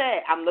like I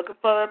said, I'm looking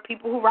for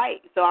people who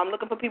write. So I'm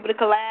looking for people to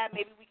collab.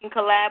 Maybe we can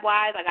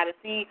collab-wise. I got to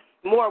see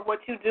more of what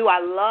you do. I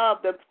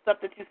love the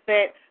stuff that you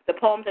sent, the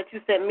poems that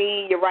you sent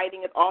me. Your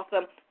writing is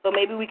awesome. So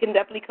maybe we can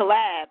definitely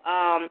collab.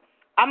 I'm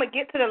going to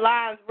get to the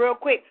lines real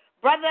quick.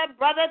 Brother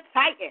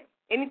Titan,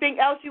 anything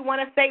else you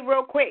want to say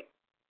real quick?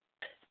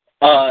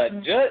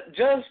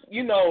 Just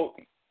you know,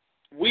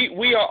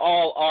 we are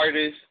all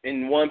artists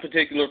in one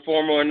particular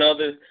form or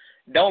another.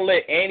 Don't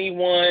let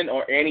anyone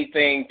or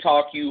anything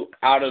talk you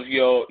out of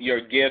your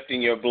gift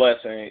and your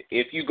blessing.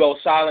 If you go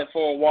silent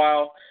for a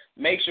while,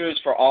 make sure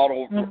it's for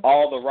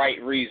all the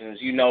right reasons,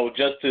 you know,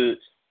 just to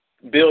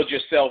build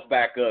yourself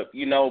back up,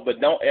 you know, but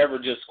don't ever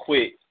just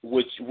quit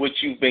what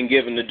you've been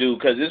given to do,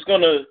 because it's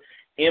going to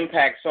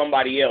impact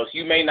somebody else.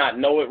 You may not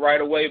know it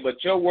right away,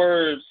 but your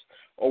words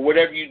or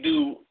whatever you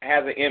do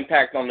has an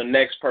impact on the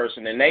next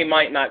person, and they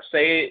might not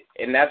say it,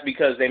 and that's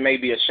because they may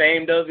be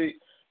ashamed of it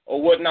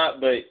or whatnot,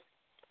 but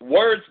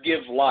words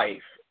give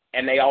life,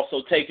 and they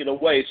also take it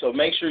away, so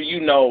make sure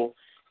you know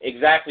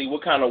exactly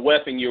what kind of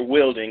weapon you're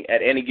wielding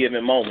at any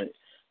given moment,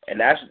 and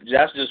that's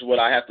just what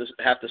I have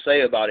to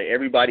say about it.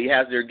 Everybody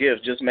has their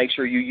gifts. Just make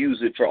sure you use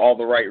it for all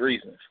the right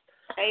reasons.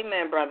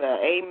 Amen, brother.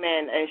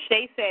 Amen. And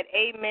Shay said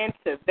amen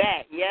to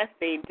that. Yes,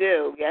 they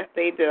do. Yes,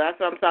 they do. That's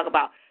what I'm talking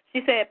about.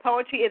 She said,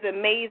 poetry is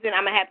amazing.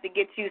 I'm going to have to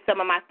get you some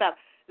of my stuff.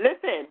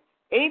 Listen,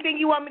 anything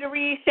you want me to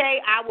read,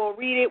 Shay, I will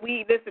read it.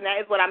 Listen, that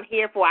is what I'm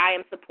here for. I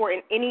am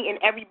supporting any and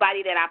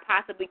everybody that I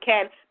possibly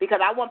can,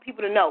 because I want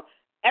people to know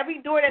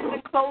every door that's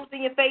been closed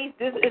in your face,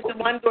 this is the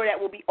one door that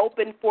will be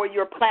open for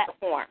your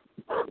platform.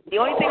 The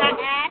only thing I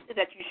ask is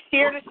that you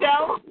share the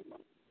show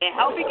and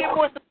help me get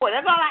more support.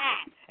 That's all I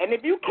ask. And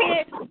if you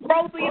can't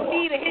scroll through your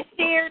feed and hit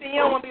share, then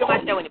you don't want to be on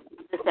my show anymore.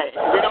 Just say it.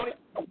 They don't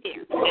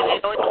share.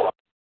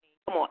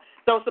 Come on.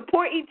 So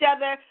support each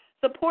other.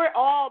 Support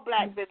all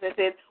black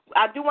businesses.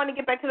 I do want to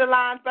get back to the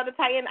lines, Brother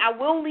Titan. I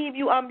will leave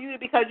you unmuted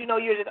because you know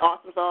you're just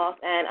awesome sauce.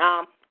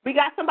 And we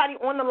got somebody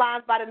on the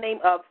lines by the name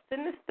of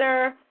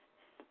Sinister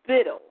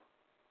Spittle.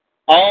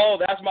 Oh,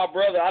 that's my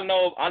brother. I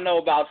know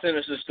about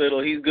Sinister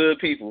Spittle. He's good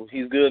people.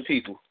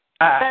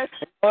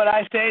 What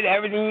I say to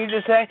everything you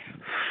just say,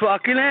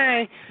 fucking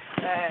A.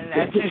 And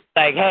that's just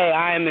like, hey,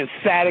 I am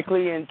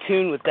emphatically in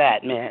tune with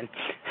that, man.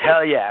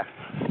 Hell yeah.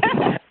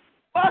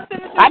 Well,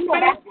 Sinister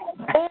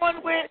Spittle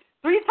on with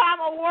 3-time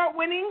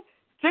award-winning,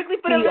 strictly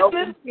for the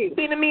listeners,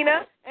 Tina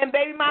Mina and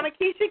baby mama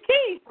Keisha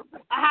Keys.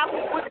 How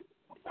was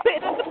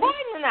sitting at the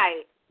party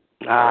tonight?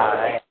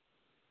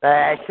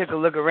 I took a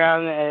look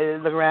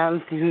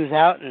around, see who's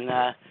out, and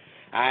I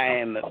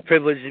am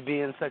privileged to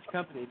be in such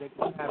company. And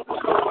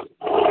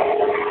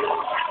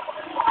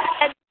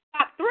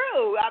got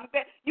through.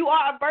 You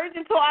are a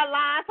virgin to our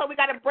line, so we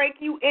got to break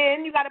you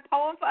in. You got a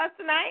poem for us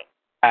tonight?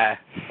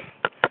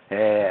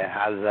 Yeah,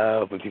 I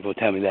love when people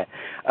tell me that.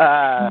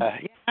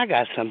 Yeah, I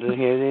got something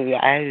here.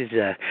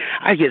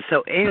 I get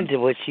so into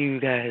what you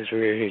guys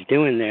were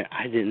doing there,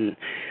 I didn't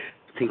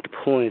think to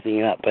pull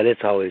anything up, but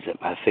it's always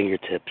at my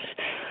fingertips.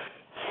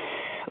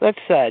 Let's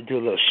do a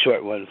little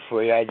short one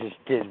for you. I just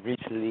did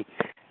recently,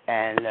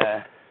 and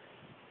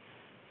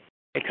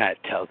it kind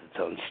of tells its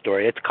own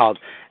story. It's called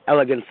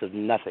Elegance of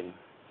Nothing.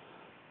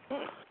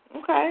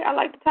 Okay, I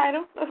like the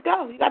title. Let's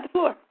go. You got the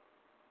floor.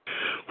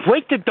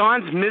 Wake to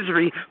dawn's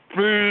misery,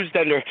 bruised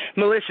under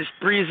malicious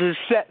breezes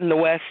set in the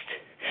west.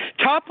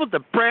 Toppled the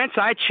branch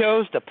I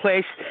chose to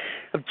place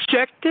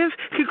objective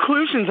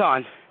conclusions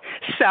on.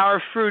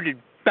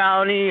 Sour-fruited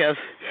bounty of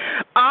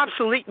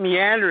obsolete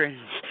meanderings,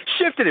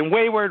 shifted in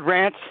wayward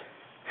rants.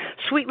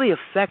 Sweetly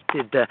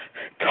affected the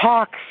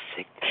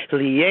toxic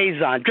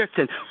liaison,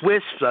 drifting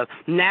wisps of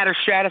natter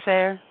stratus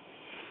air.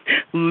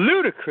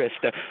 Ludicrous,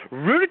 the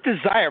rooted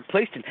desire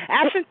placed in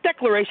absent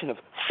declaration of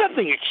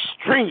something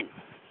extreme.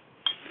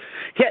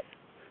 Yet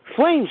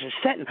flames are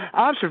set in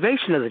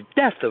observation of the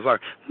depth of our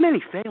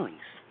many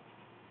failings.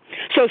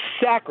 So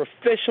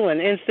sacrificial an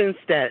instance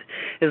that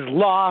is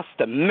lost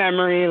to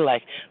memory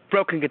like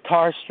broken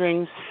guitar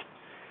strings.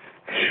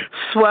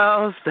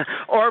 Swells, the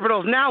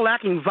orbitals now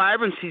lacking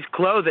vibrancy's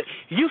glow that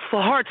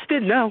youthful hearts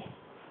did know.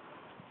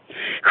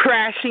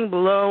 Crashing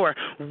below are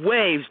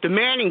waves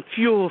demanding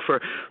fuel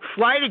for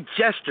flighted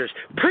gestures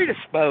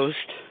predisposed.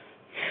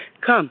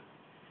 Come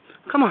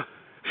on.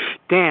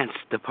 Dance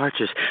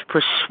departures,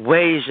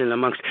 persuasion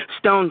amongst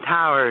stone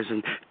towers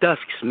and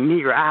dusk's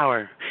meager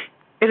hour.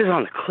 It is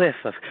on the cliff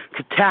of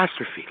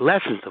catastrophe,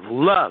 lessons of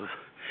love,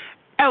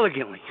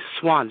 elegantly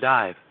swan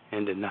dive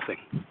into nothing.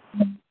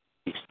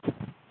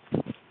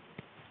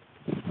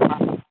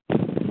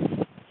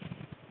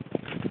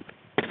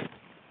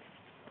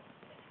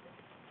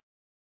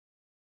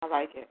 I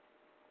like it.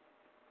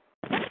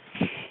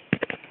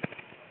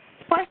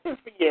 Question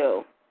for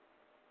you.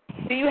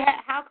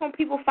 How can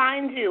people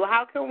find you?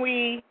 How can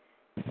we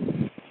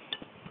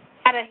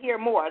gotta hear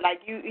more? Like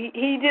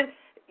he just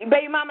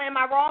Baby mama, am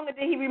I wrong, or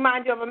did he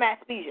remind you of a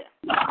masseuse?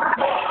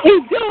 He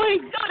do.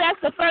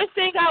 That's the first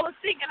thing I was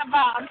thinking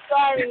about. I'm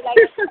sorry.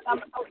 Like, I'm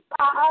so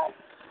sorry.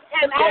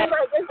 And I'm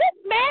like, is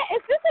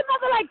this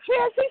another, like,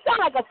 Chance? He sound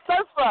like a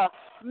surfer,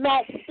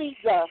 Matt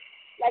Speaker.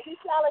 Like, he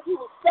sound like he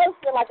was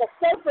surfing, like a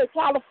surfer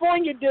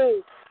California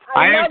dude.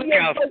 I love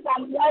your voice.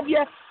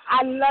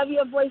 I love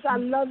your voice. I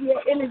love your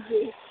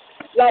energy.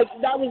 Like,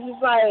 that was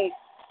just like,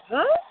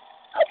 huh?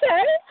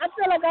 Okay. I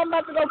feel like I'm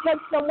about to go catch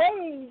some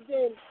waves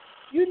and,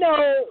 you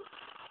know,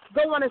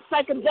 go on a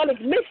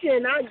psychedelic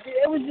mission.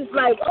 It was just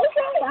like,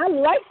 okay, I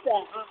like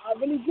that. I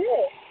really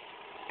did.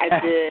 I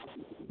did.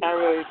 I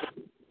really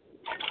did.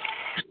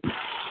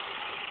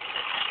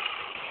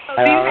 So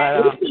do you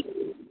have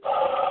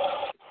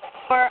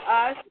for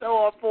us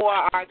or for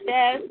our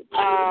guests?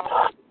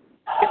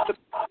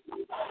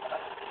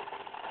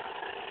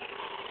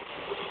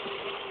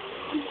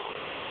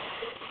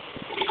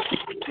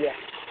 Yeah.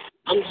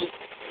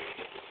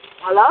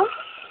 Hello?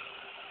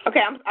 Okay,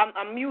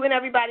 I'm muting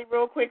everybody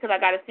real quick because I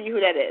got to see who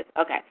that is.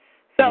 Okay.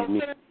 So,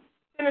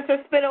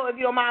 Senator Spittle, if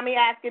you don't mind me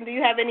asking, do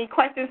you have any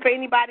questions for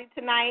anybody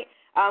tonight?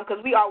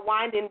 Because we are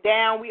winding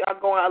down. We are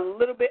going a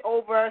little bit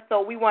over, so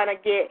we want to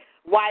get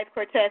Wise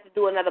Cortez to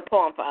do another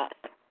poem for us.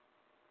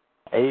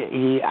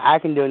 I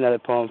can do another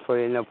poem for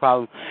you, no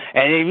problem.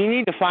 And if you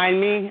need to find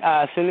me,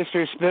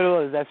 Sinister Spittle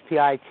is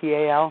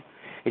Spital.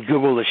 You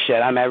Google the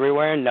shit. I'm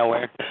everywhere and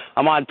nowhere.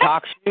 I'm on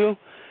TalkShoe.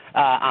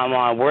 I'm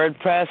on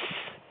WordPress.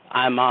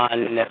 I'm on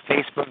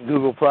Facebook,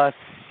 Google+,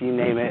 you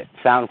name it,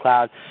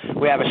 SoundCloud.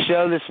 We have a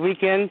show this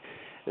weekend,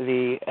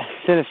 the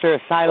Sinister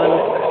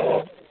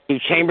Asylum, new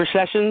chamber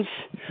sessions,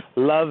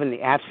 Love in the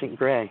Absent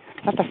Gray.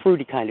 Not the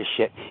fruity kind of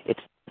shit.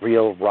 It's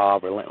real, raw,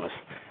 relentless.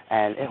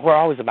 And we're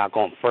always about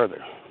going further.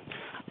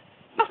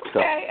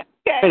 Okay.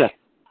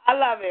 I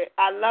love it.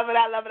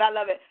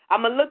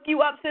 I'm going to look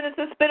you up,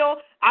 Senator Spittle.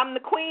 I'm the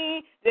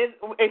queen.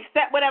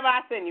 Accept whatever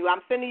I send you.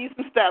 I'm sending you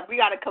some stuff. We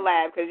got to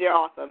collab because you're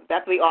awesome.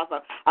 Definitely awesome.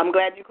 I'm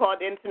glad you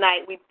called in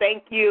tonight. We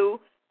thank you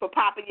for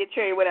popping your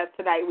cherry with us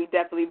tonight. We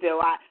definitely do.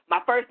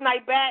 My first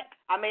night back,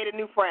 I made a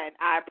new friend.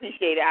 I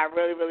appreciate it. I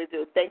really, really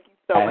do. Thank you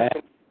so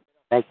much.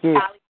 Thank you.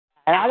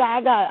 And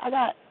I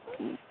got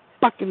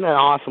fucking an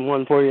awesome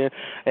one for you.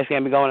 It's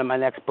going to be going in my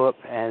next book,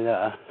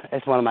 and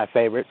it's one of my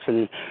favorites.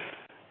 And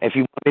if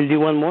you want me to do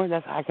one more,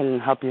 I can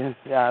help you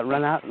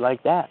run out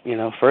like that. You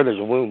know, Further's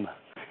Womb.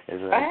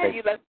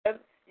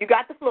 You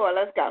got the floor.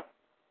 Let's go.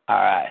 All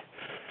right.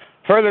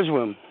 Further's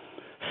Womb.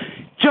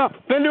 Jump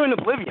into an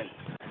oblivion.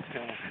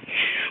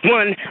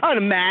 One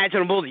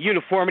unimaginable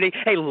uniformity,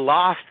 a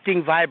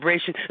lofting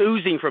vibration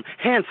oozing from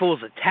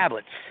handfuls of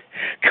tablets.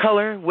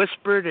 Color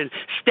whispered and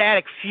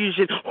static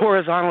fusion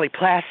horizontally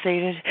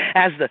placated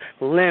as the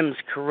limbs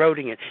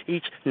corroding at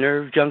each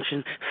nerve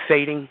junction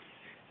fading.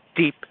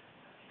 Deep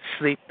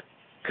sleep,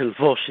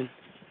 convulsion.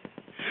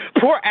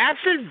 Pour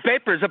absent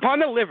vapors upon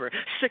the liver,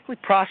 sickly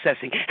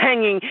processing,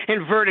 hanging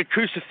inverted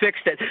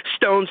crucifixed at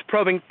stones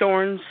probing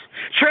thorns,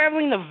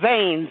 traveling the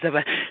veins of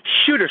a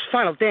shooter's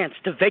final dance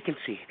to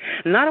vacancy,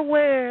 not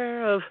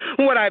aware of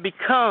what I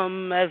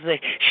become as the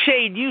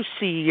shade you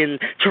see in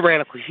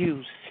tyrannical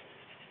hues.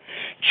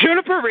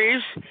 Juniper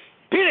Reeves,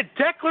 be the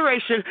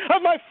declaration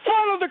of my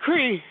final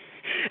decree,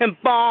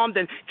 embalmed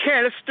in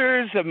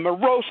canisters of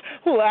morose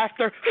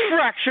laughter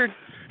fractured,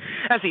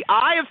 as the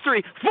eye of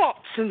three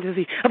vaults into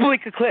the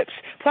oblique eclipse,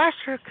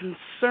 plaster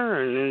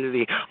concern into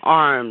the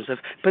arms of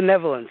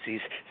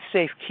benevolency's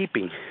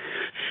safekeeping,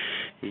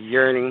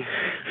 yearning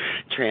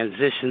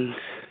transitions.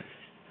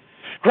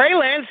 Gray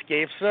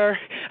landscapes are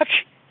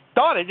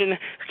dotted in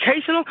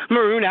occasional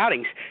maroon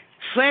outings,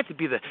 slanted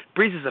by the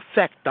breeze's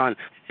effect on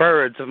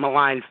birds of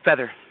malign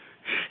feather.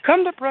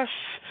 Come to brush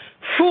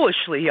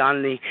foolishly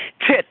on the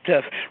tit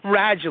of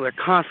radular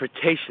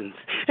confrontations,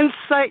 and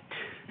cite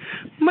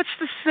much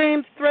the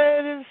same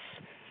thread as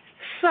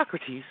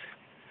Socrates'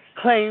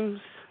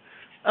 claims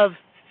of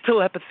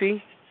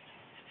telepathy,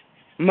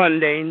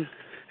 mundane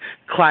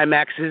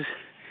climaxes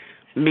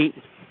meet.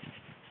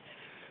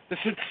 The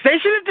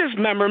sensation of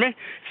dismemberment,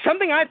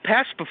 something I'd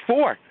passed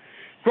before,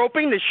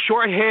 groping the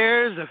short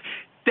hairs of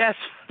death's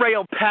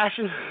frail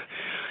passion,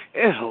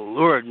 it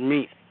lured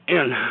me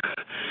in.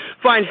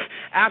 Find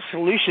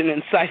absolution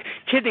inside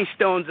kidney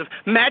stones of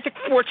magic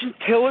fortune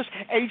tillers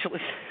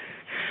ageless.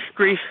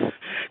 Grief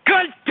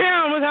gunned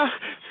down without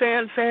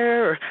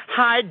fanfare or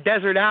high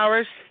desert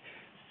hours.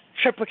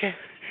 Triplicate,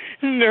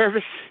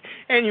 nervous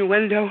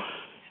innuendo.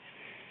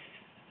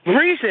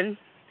 Reason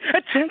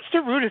attempts to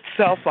root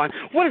itself on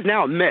what is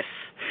now a myth.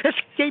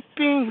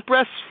 Escaping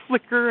breaths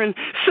flicker and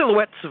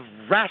silhouettes of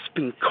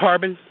rasping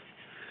carbon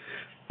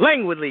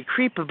languidly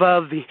creep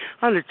above the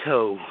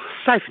undertow,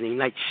 siphoning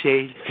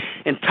nightshade,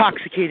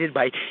 intoxicated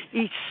by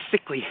each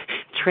sickly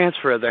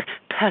transfer of their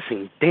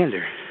passing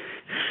dander.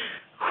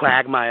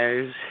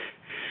 Quagmires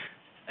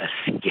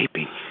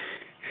escaping.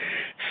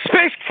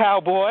 Space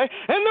cowboy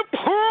and the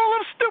pearl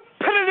of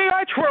stupidity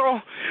I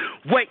twirl,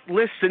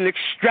 weightless and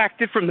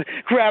extracted from the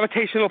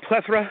gravitational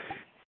plethora.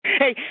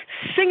 A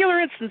singular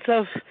instance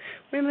of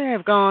we may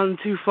have gone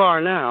too far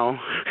now.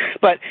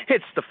 but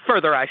it's the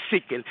further I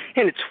seek, and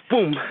in its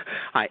womb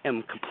I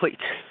am complete.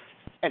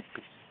 And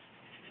peace.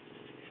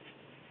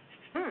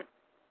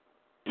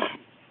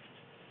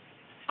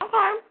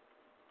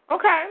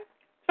 Okay.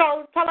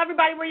 So tell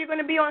everybody where you're going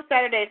to be on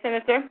Saturday,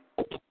 Sinister.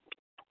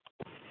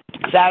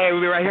 Saturday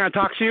we'll be right here on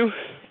Talk Shoe,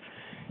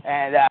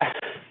 and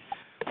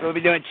we'll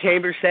be doing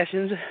chamber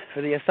sessions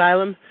for the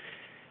asylum.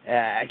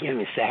 Give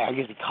me a second, I'll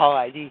give you call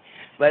ID.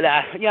 But,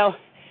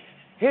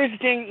 here's the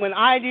thing. When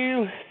I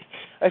do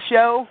a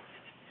show,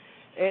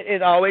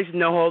 it always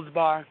no holds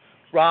bar,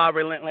 raw,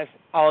 relentless,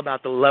 all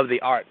about the love of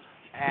the art.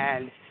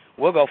 And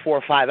we'll go 4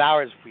 or 5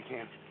 hours if we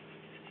can.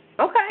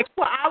 Okay.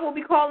 Well, I will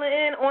be calling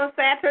in on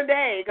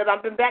Saturday because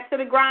I've been back to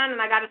the grind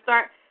and I got to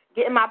start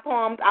getting my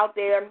poems out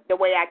there the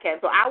way I can.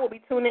 So I will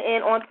be tuning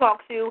in on Talk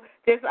Shoe.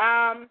 Just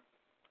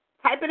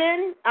type it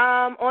in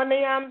on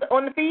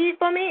the feed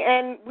for me,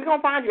 and we're going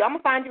to find you. I'm going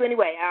to find you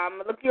anyway.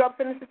 Look you up,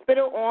 Sinister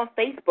Spittle, on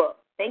Facebook.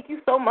 Thank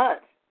you so much.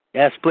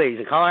 Yes, please.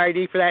 The caller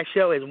ID for that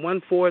show is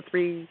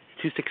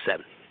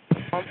 143267.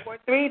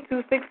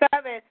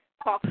 143267.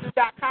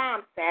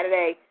 TalkShoe.com.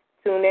 Saturday.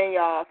 Tune in,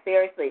 y'all.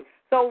 Seriously.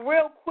 So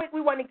real quick, we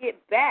want to get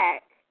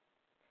back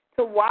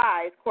to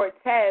Wise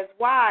Cortez.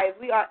 Wise,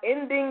 we are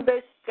ending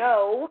the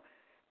show,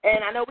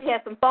 and I know we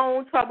had some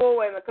phone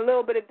trouble and a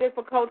little bit of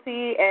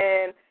difficulty,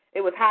 and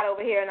it was hot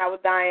over here and I was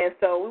dying.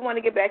 So we want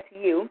to get back to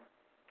you,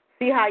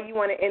 see how you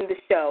want to end the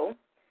show,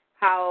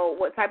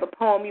 what type of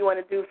poem you want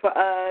to do for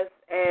us,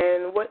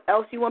 and what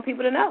else you want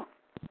people to know.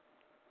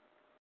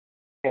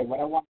 Okay, what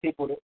I want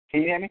people to,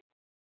 can you hear me?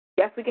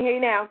 Yes, we can hear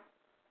you now.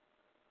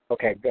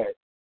 Okay, good.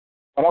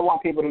 What I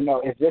want people to know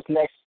is this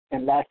next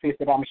and last piece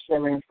that I'm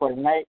sharing for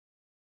tonight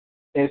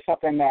is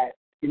something that,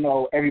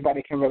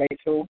 everybody can relate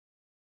to.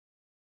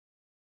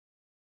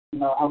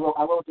 I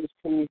wrote this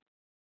piece,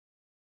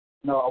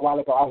 a while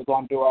ago. I was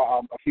going through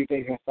a few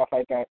things and stuff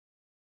like that,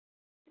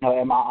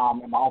 in my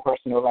own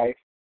personal life.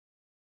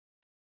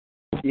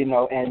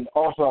 And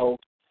also,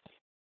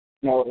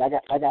 like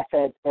I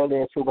said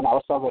earlier too, when I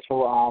was talking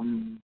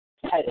to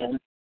Titan,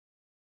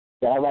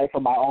 that I write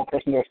from my own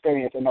personal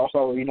experience and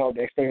also,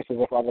 the experiences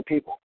of other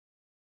people.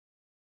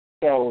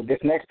 So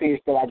this next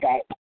piece that I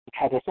got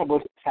has a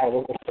simple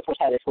title. The simple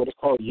title is what it's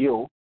called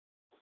You.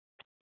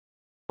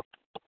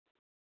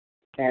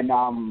 And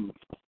I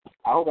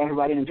hope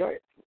everybody enjoy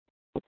it.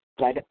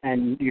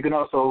 And you can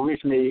also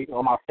reach me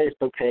on my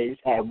Facebook page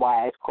at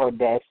Wise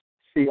Cordes,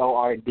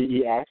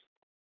 Cordes.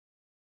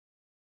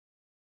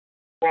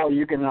 Or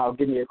you can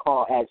give me a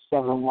call at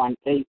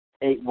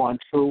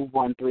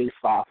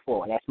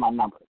 718-812-1354. That's my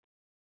number.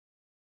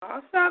 Oh,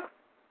 shucks.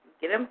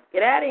 Get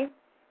at him.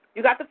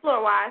 You got the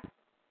floor, Wise.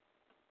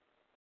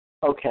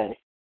 Okay.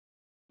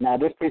 Now,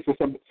 this piece is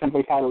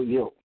simply titled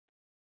You.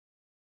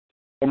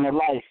 In a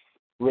life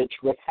rich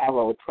with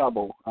sorrow,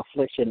 trouble,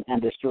 affliction,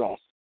 and distress,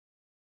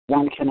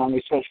 one can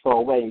only search for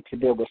a way to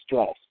deal with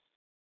stress.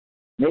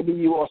 Maybe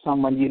you or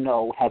someone you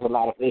know has a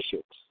lot of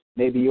issues.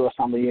 Maybe you or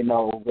someone you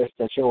know wish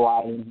that you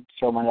are in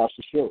someone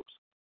else's shoes.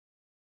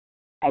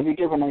 Have you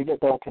given any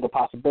thought to the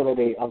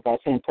possibility of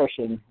that same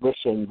person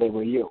wishing they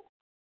were you?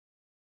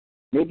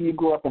 Maybe you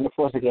grew up in the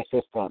foster care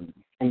system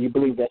and you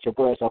believe that your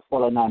words are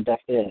falling on deaf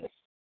ears,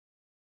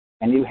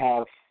 and you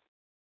have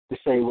to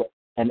say what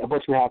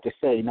you have to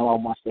say no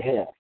one wants to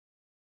hear.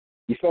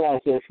 You feel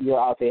as if you're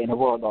out there in the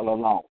world all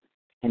alone,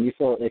 and you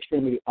feel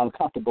extremely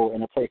uncomfortable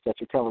in a place that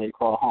you currently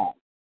call home.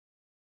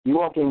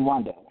 You often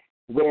wonder,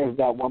 where is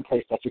that one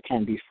place that you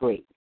can be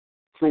free?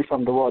 Free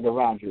from the world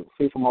around you,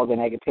 free from all the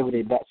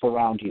negativity that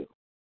surrounds you,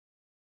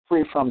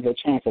 free from the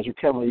chains that you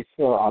currently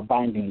feel are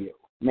binding you.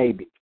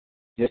 Maybe,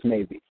 just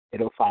maybe,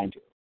 it'll find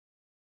you.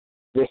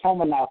 There's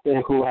someone out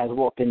there who has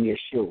walked in your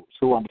shoes,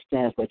 who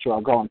understands what you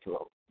are going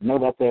through. Know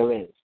that there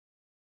is.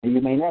 And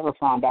you may never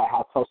find out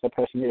how close that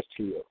person is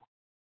to you.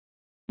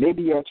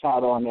 Maybe you're a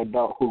child or an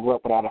adult who grew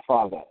up without a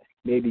father.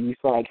 Maybe you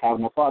feel like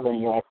having a father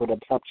in your life would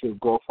have helped you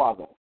grow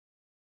farther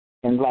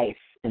in life,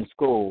 in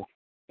school,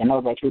 and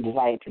all that you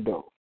desire to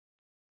do.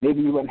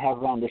 Maybe you wouldn't have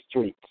run the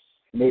streets.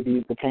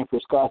 Maybe the painful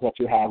scars that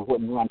you have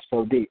wouldn't run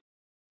so deep.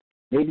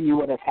 Maybe you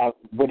would have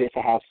wanted to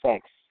have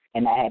sex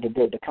and not had to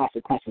deal with the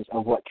consequences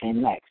of what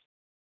came next.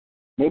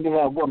 Maybe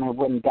that woman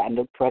wouldn't have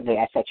gotten pregnant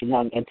at such a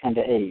young and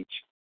tender age.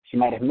 She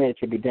might have made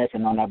to be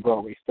dancing on that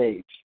Broadway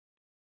stage.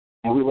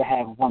 And we would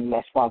have one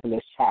less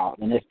fatherless child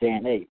in this day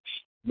and age.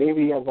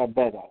 Maybe you're a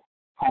beggar,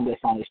 homeless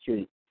on the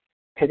street,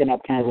 picking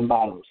up cans and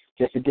bottles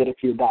just to get a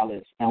few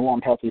dollars and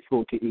warm, healthy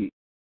food to eat.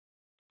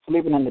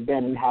 Sleeping in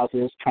abandoned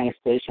houses, train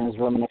stations,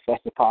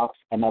 room-infested parks,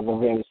 and other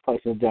various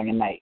places during the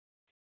night.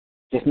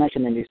 Just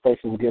mentioning these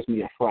places gives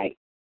me a fright.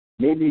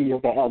 Maybe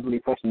you're the elderly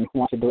person who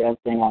wants to do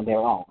everything on their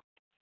own,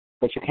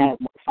 but you can't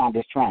find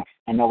the strength,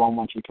 and no one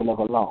wants you to live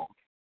alone.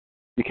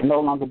 You can no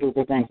longer do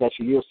the things that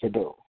you used to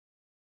do,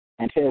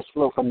 and tears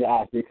flow from your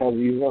eyes because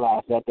you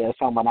realize that there's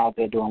someone out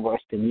there doing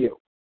worse than you.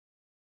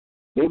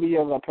 Maybe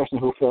you're a person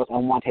who feels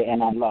unwanted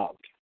and unloved.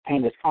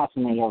 Pain is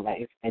constant in your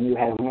life, and you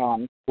have no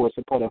one who is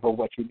supportive of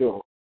what you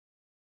do.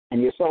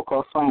 And your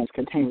so-called friends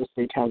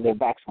continuously turn their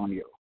backs on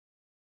you.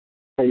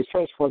 So you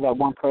search for that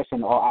one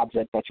person or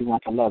object that you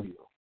want to love you.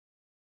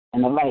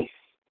 In a life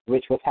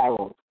rich with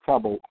sorrow,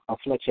 trouble,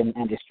 affliction,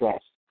 and distress,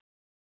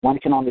 one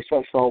can only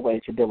search for a way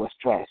to deal with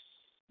stress.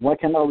 One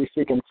can always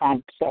seek and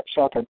find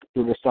shelter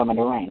through the storm and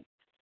the rain.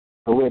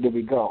 But where do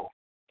we go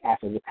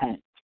after the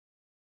pain?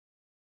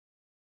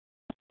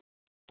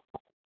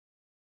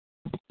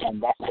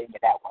 And that's the end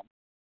of that one.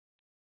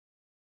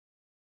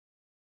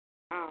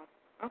 Oh,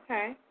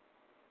 okay.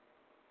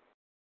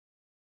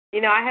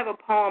 You know, I have a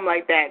poem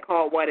like that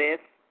called What If?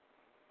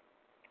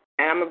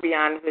 And I'm going to be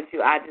honest with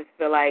you, I just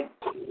feel like,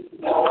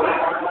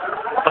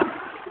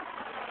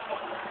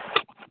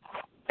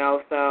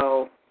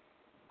 so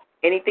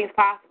anything's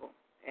possible.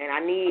 And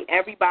I need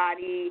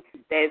everybody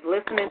that is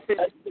listening to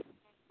this,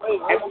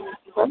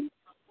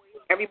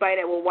 everybody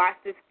that will watch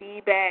this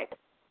feedback,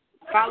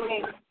 follow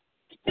you.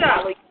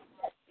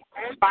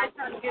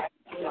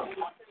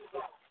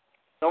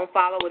 Don't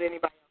follow what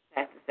anybody else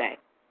has to say.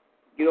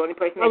 You're the only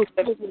person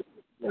that can.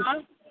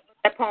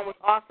 That poem was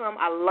awesome.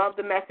 I love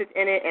the message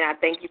in it, and I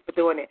thank you for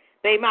doing it.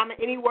 Baby Mama,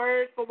 any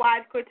words for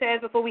Wise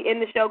Cortez before we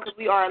end the show? Because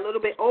we are a little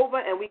bit over,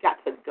 and we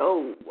got to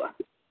go.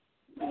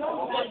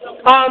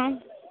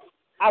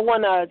 I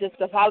want to just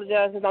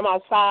apologize because I'm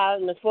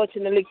outside, and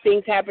unfortunately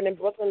things happen in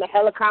Brooklyn. The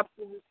helicopter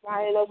was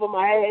flying over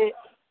my head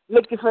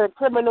looking for a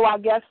criminal, I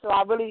guess. So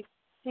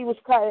he was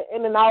cutting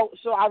in and out,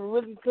 so I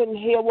really couldn't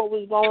hear what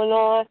was going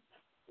on.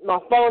 My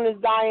phone is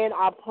dying.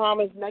 I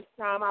promise next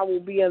time I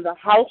will be in the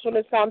house when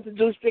it's time to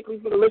do Strictly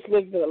for the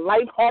Listeners, the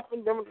light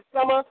hopping during the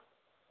summer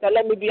that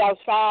let me be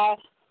outside.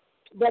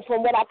 But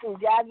from what I can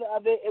gather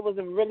of it, it was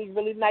a really,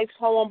 really nice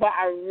poem, but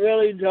I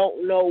really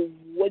don't know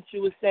what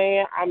you were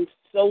saying. I'm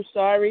so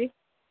sorry.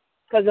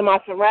 Because of my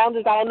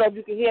surroundings, I don't know if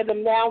you can hear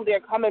them now. They're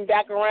coming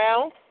back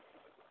around.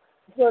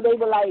 So they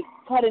were, like,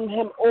 cutting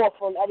him off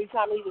on every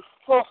time he was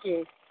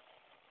talking.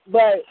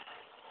 But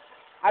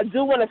I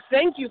do want to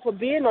thank you for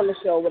being on the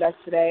show with us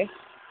today.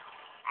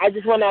 I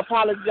just want to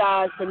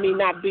apologize for me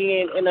not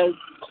being in a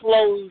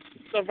closed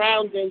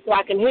surrounding so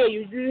I can hear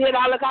you. Do you hear the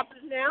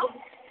helicopters now?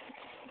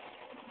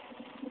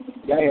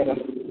 Yeah, I hear them.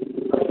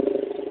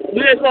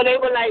 Yeah, so they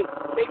were like,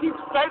 they keep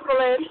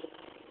circling.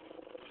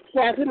 So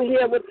I couldn't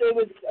hear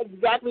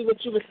exactly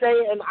what you were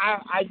saying, and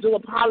I do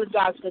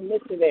apologize for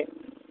missing it.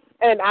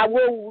 And I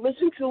will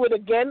listen to it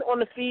again on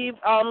the feed,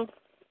 on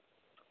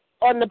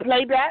the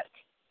playback,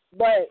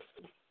 but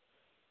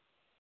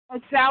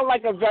it sounds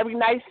like a very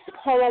nice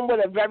poem with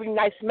a very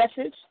nice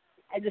message.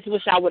 I just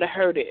wish I would have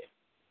heard it.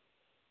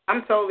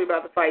 I'm totally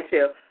about to fight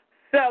you.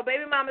 So,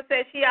 Baby Mama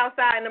said she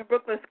outside in the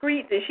Brooklyn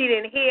streets and she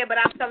didn't hear, but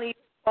I'm telling you,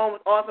 the poem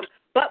was awesome.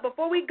 But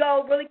before we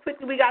go, really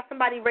quickly, we got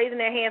somebody raising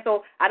their hand,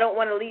 so I don't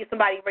want to leave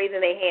somebody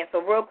raising their hand. So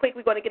real quick,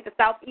 we're going to get to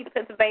Southeast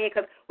Pennsylvania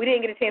because we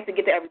didn't get a chance to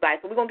get to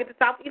everybody. So we're going to get to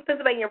Southeast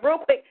Pennsylvania real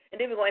quick,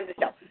 and then we're going to end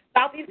the show.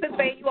 Southeast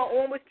Pennsylvania, you are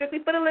on with Strictly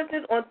for the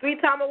Listeners on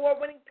 3-time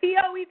award-winning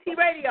P.O.E.T.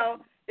 Radio.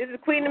 This is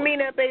Queen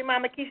Amina, Baby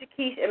Mama Keisha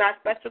Keish, and our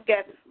special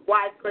guest,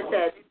 Wise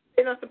Cortez.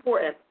 They're not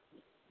supporting.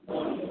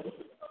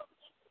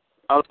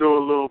 I'll do a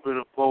little bit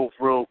of both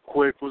real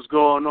quick. What's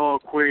going on,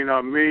 Queen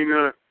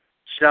Amina?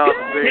 Shout out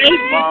to Baby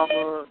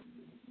Mama.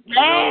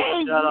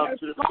 Shout out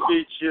to the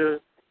feature.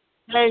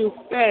 Thanks.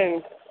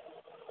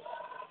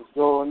 What's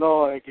going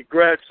on? And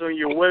congrats on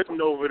your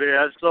wedding over there.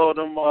 I saw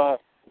them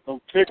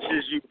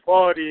pictures, you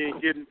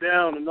partying, getting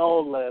down and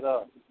all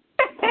that.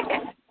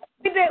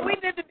 We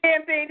did the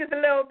damn thing just a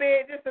little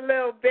bit,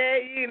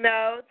 you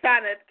know,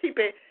 trying to keep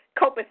it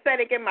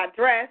copacetic in my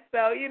dress.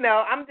 So, you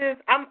know, I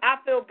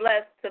feel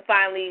blessed to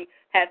finally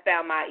have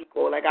found my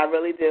equal. Like, I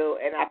really do.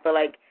 And I feel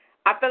like,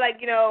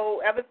 you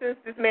know, ever since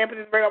this man put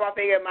his ring on my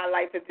finger, my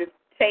life has just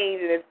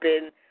changed,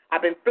 and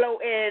I've been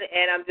floating,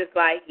 and I'm just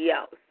like,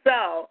 yo.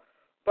 So,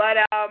 but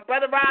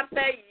Brother Rob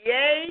said,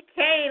 yay,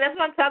 Kane. That's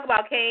what I'm talking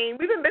about, Kane.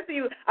 We've been missing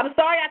you. I'm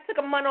sorry I took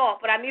a month off,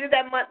 but I needed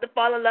that month to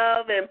fall in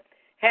love and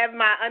have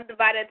my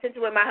undivided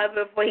attention with my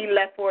husband before he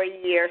left for a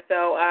year.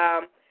 So,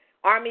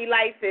 Army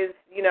life is,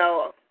 you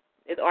know,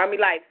 it's Army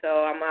life.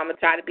 So I'm going to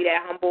try to be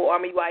that humble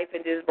Army wife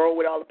and just roll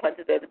with all the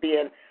punches that are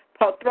being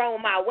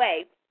thrown my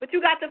way. But you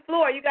got the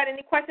floor. You got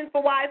any questions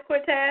for Wise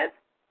Cortez?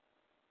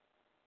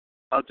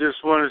 I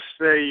just want to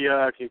say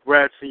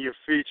congrats on your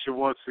feature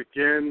once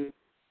again.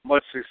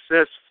 Much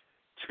success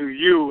to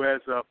you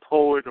as a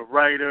poet, a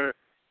writer,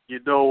 you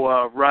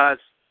know, rise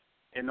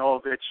in all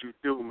that you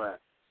do, man.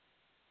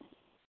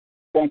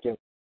 Thank you.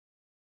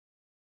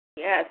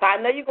 Yes, I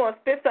know you're going to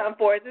spit something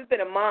for us. It's been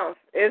a month.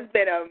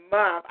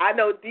 I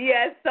know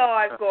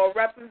DSR is going to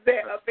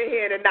represent up in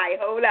here tonight.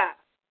 Hold up.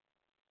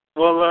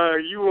 Well,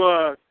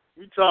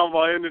 you talking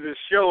about end of the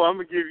show. I'm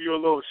going to give you a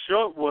little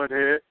short one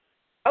here.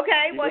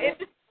 Okay, well,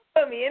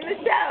 put me in the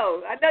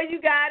show. I know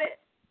you got it.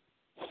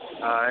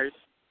 All right.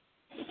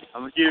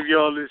 I'm going to give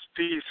y'all this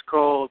piece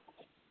called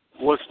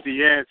What's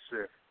the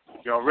Answer?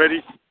 Y'all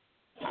ready?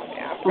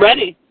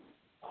 Ready.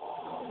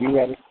 You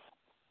ready?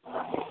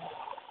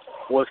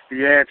 What's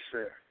the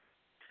answer?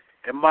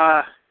 Am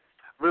I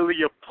really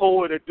a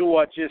poet, or do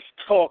I just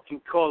talk and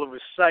call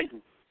it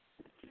reciting?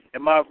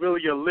 Am I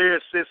really a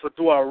lyricist, or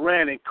do I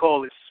rant and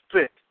call it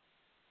spit?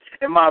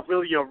 Am Am I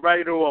really a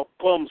writer or a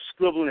bum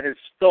scribbling his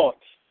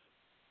thoughts?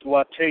 Do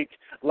I take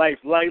life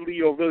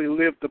lightly or really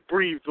live to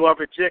breathe? Do I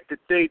reject the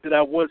day that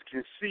I was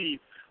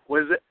conceived?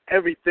 Was it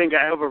everything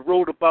I ever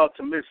wrote about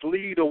to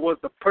mislead, or was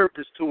the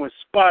purpose to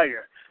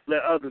inspire,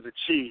 let others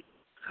achieve?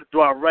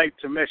 Do I write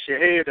to mess your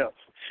head up,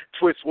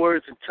 twist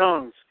words and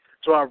tongues?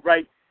 Do I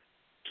write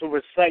to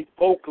recite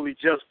vocally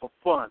just for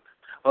fun?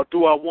 Or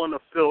do I want to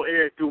fill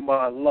air through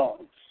my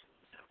lungs?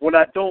 When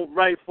I don't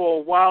write for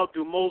a while,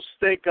 do most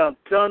think I'm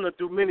done, or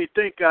do many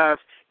think I've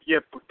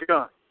yet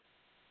begun?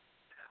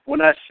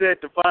 When I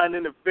said divine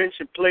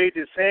intervention played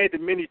his hand,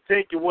 did many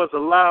think it was a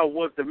lie, or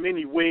was the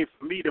many way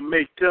for me to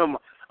make them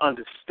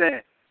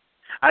understand?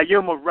 I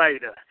am a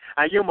writer.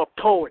 I am a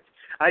poet.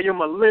 I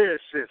am a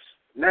lyricist.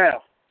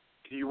 Now,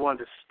 do you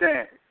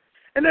understand?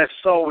 And that's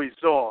always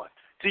on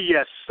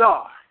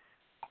DSR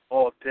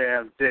all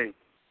damn day.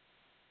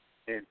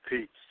 In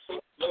peace.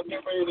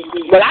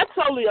 But I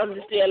totally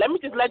understand. Let me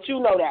just let you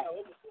know that.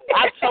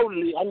 I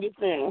totally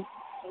understand.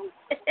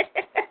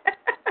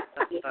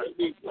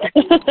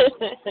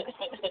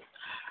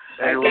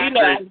 Hey,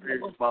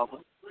 Mama.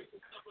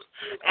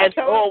 As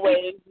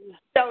always, you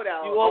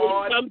all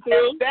always come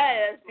through. All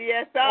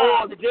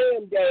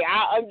damn day.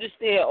 I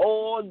understand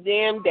all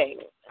damn day.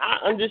 I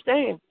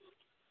understand.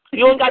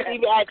 You don't got to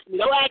even ask me.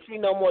 Don't ask me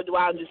no more, do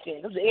I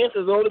understand? Because the answer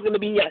is only going to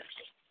be yes.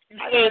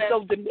 I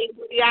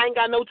ain't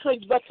got no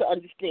choice but to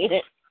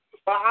understand.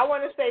 Well, I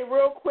want to say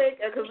real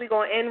quick, because we're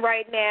going to end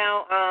right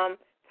now,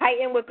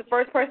 Titan was the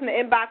first person to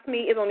inbox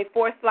me. It's only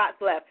 4 slots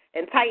left.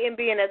 And Titan,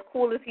 being as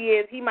cool as he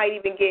is, he might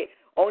even get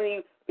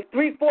only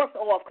 3/4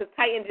 off, because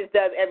Titan just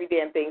does every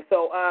damn thing.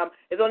 So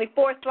there's only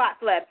 4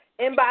 slots left.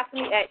 Inbox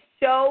me at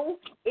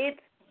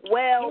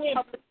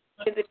ShowItWell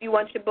if you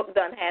want your book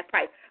done half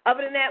price.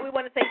 Other than that, we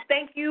want to say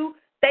thank you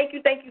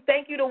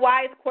to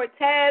Wise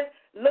Cortez.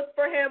 Look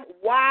for him,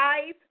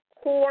 Wise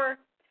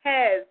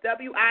Cortez,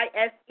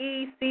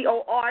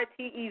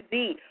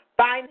 WISECORTEZ.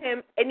 Find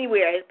him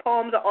anywhere. His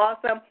poems are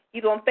awesome.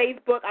 He's on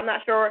Facebook. I'm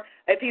not sure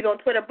if he's on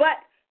Twitter,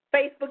 but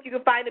Facebook, you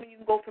can find him and you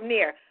can go from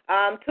there.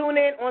 Tune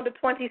in on the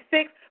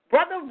 26th.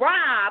 Brother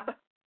Rob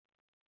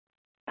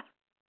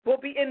will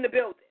be in the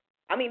building.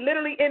 I mean,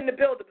 literally in the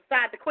building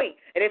beside the Queen.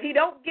 And if he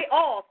don't get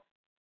off,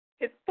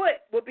 his foot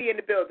will be in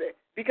the building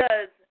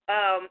because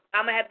I'm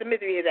going to have to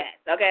misery his ass,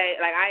 okay?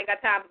 Like, I ain't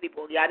got time for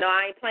people. Y'all know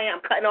I ain't playing. I'm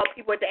cutting off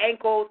people at the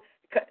ankles.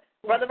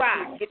 Brother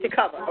Rob, get your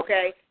cover,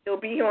 okay? He'll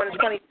be here on the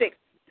 26th.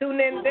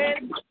 Tune in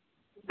then.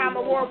 Time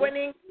award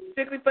winning,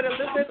 strictly for the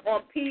listeners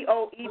on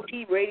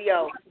P.O.E.T.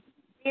 Radio.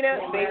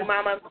 Tina, baby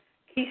mama,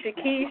 Keisha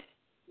Keish.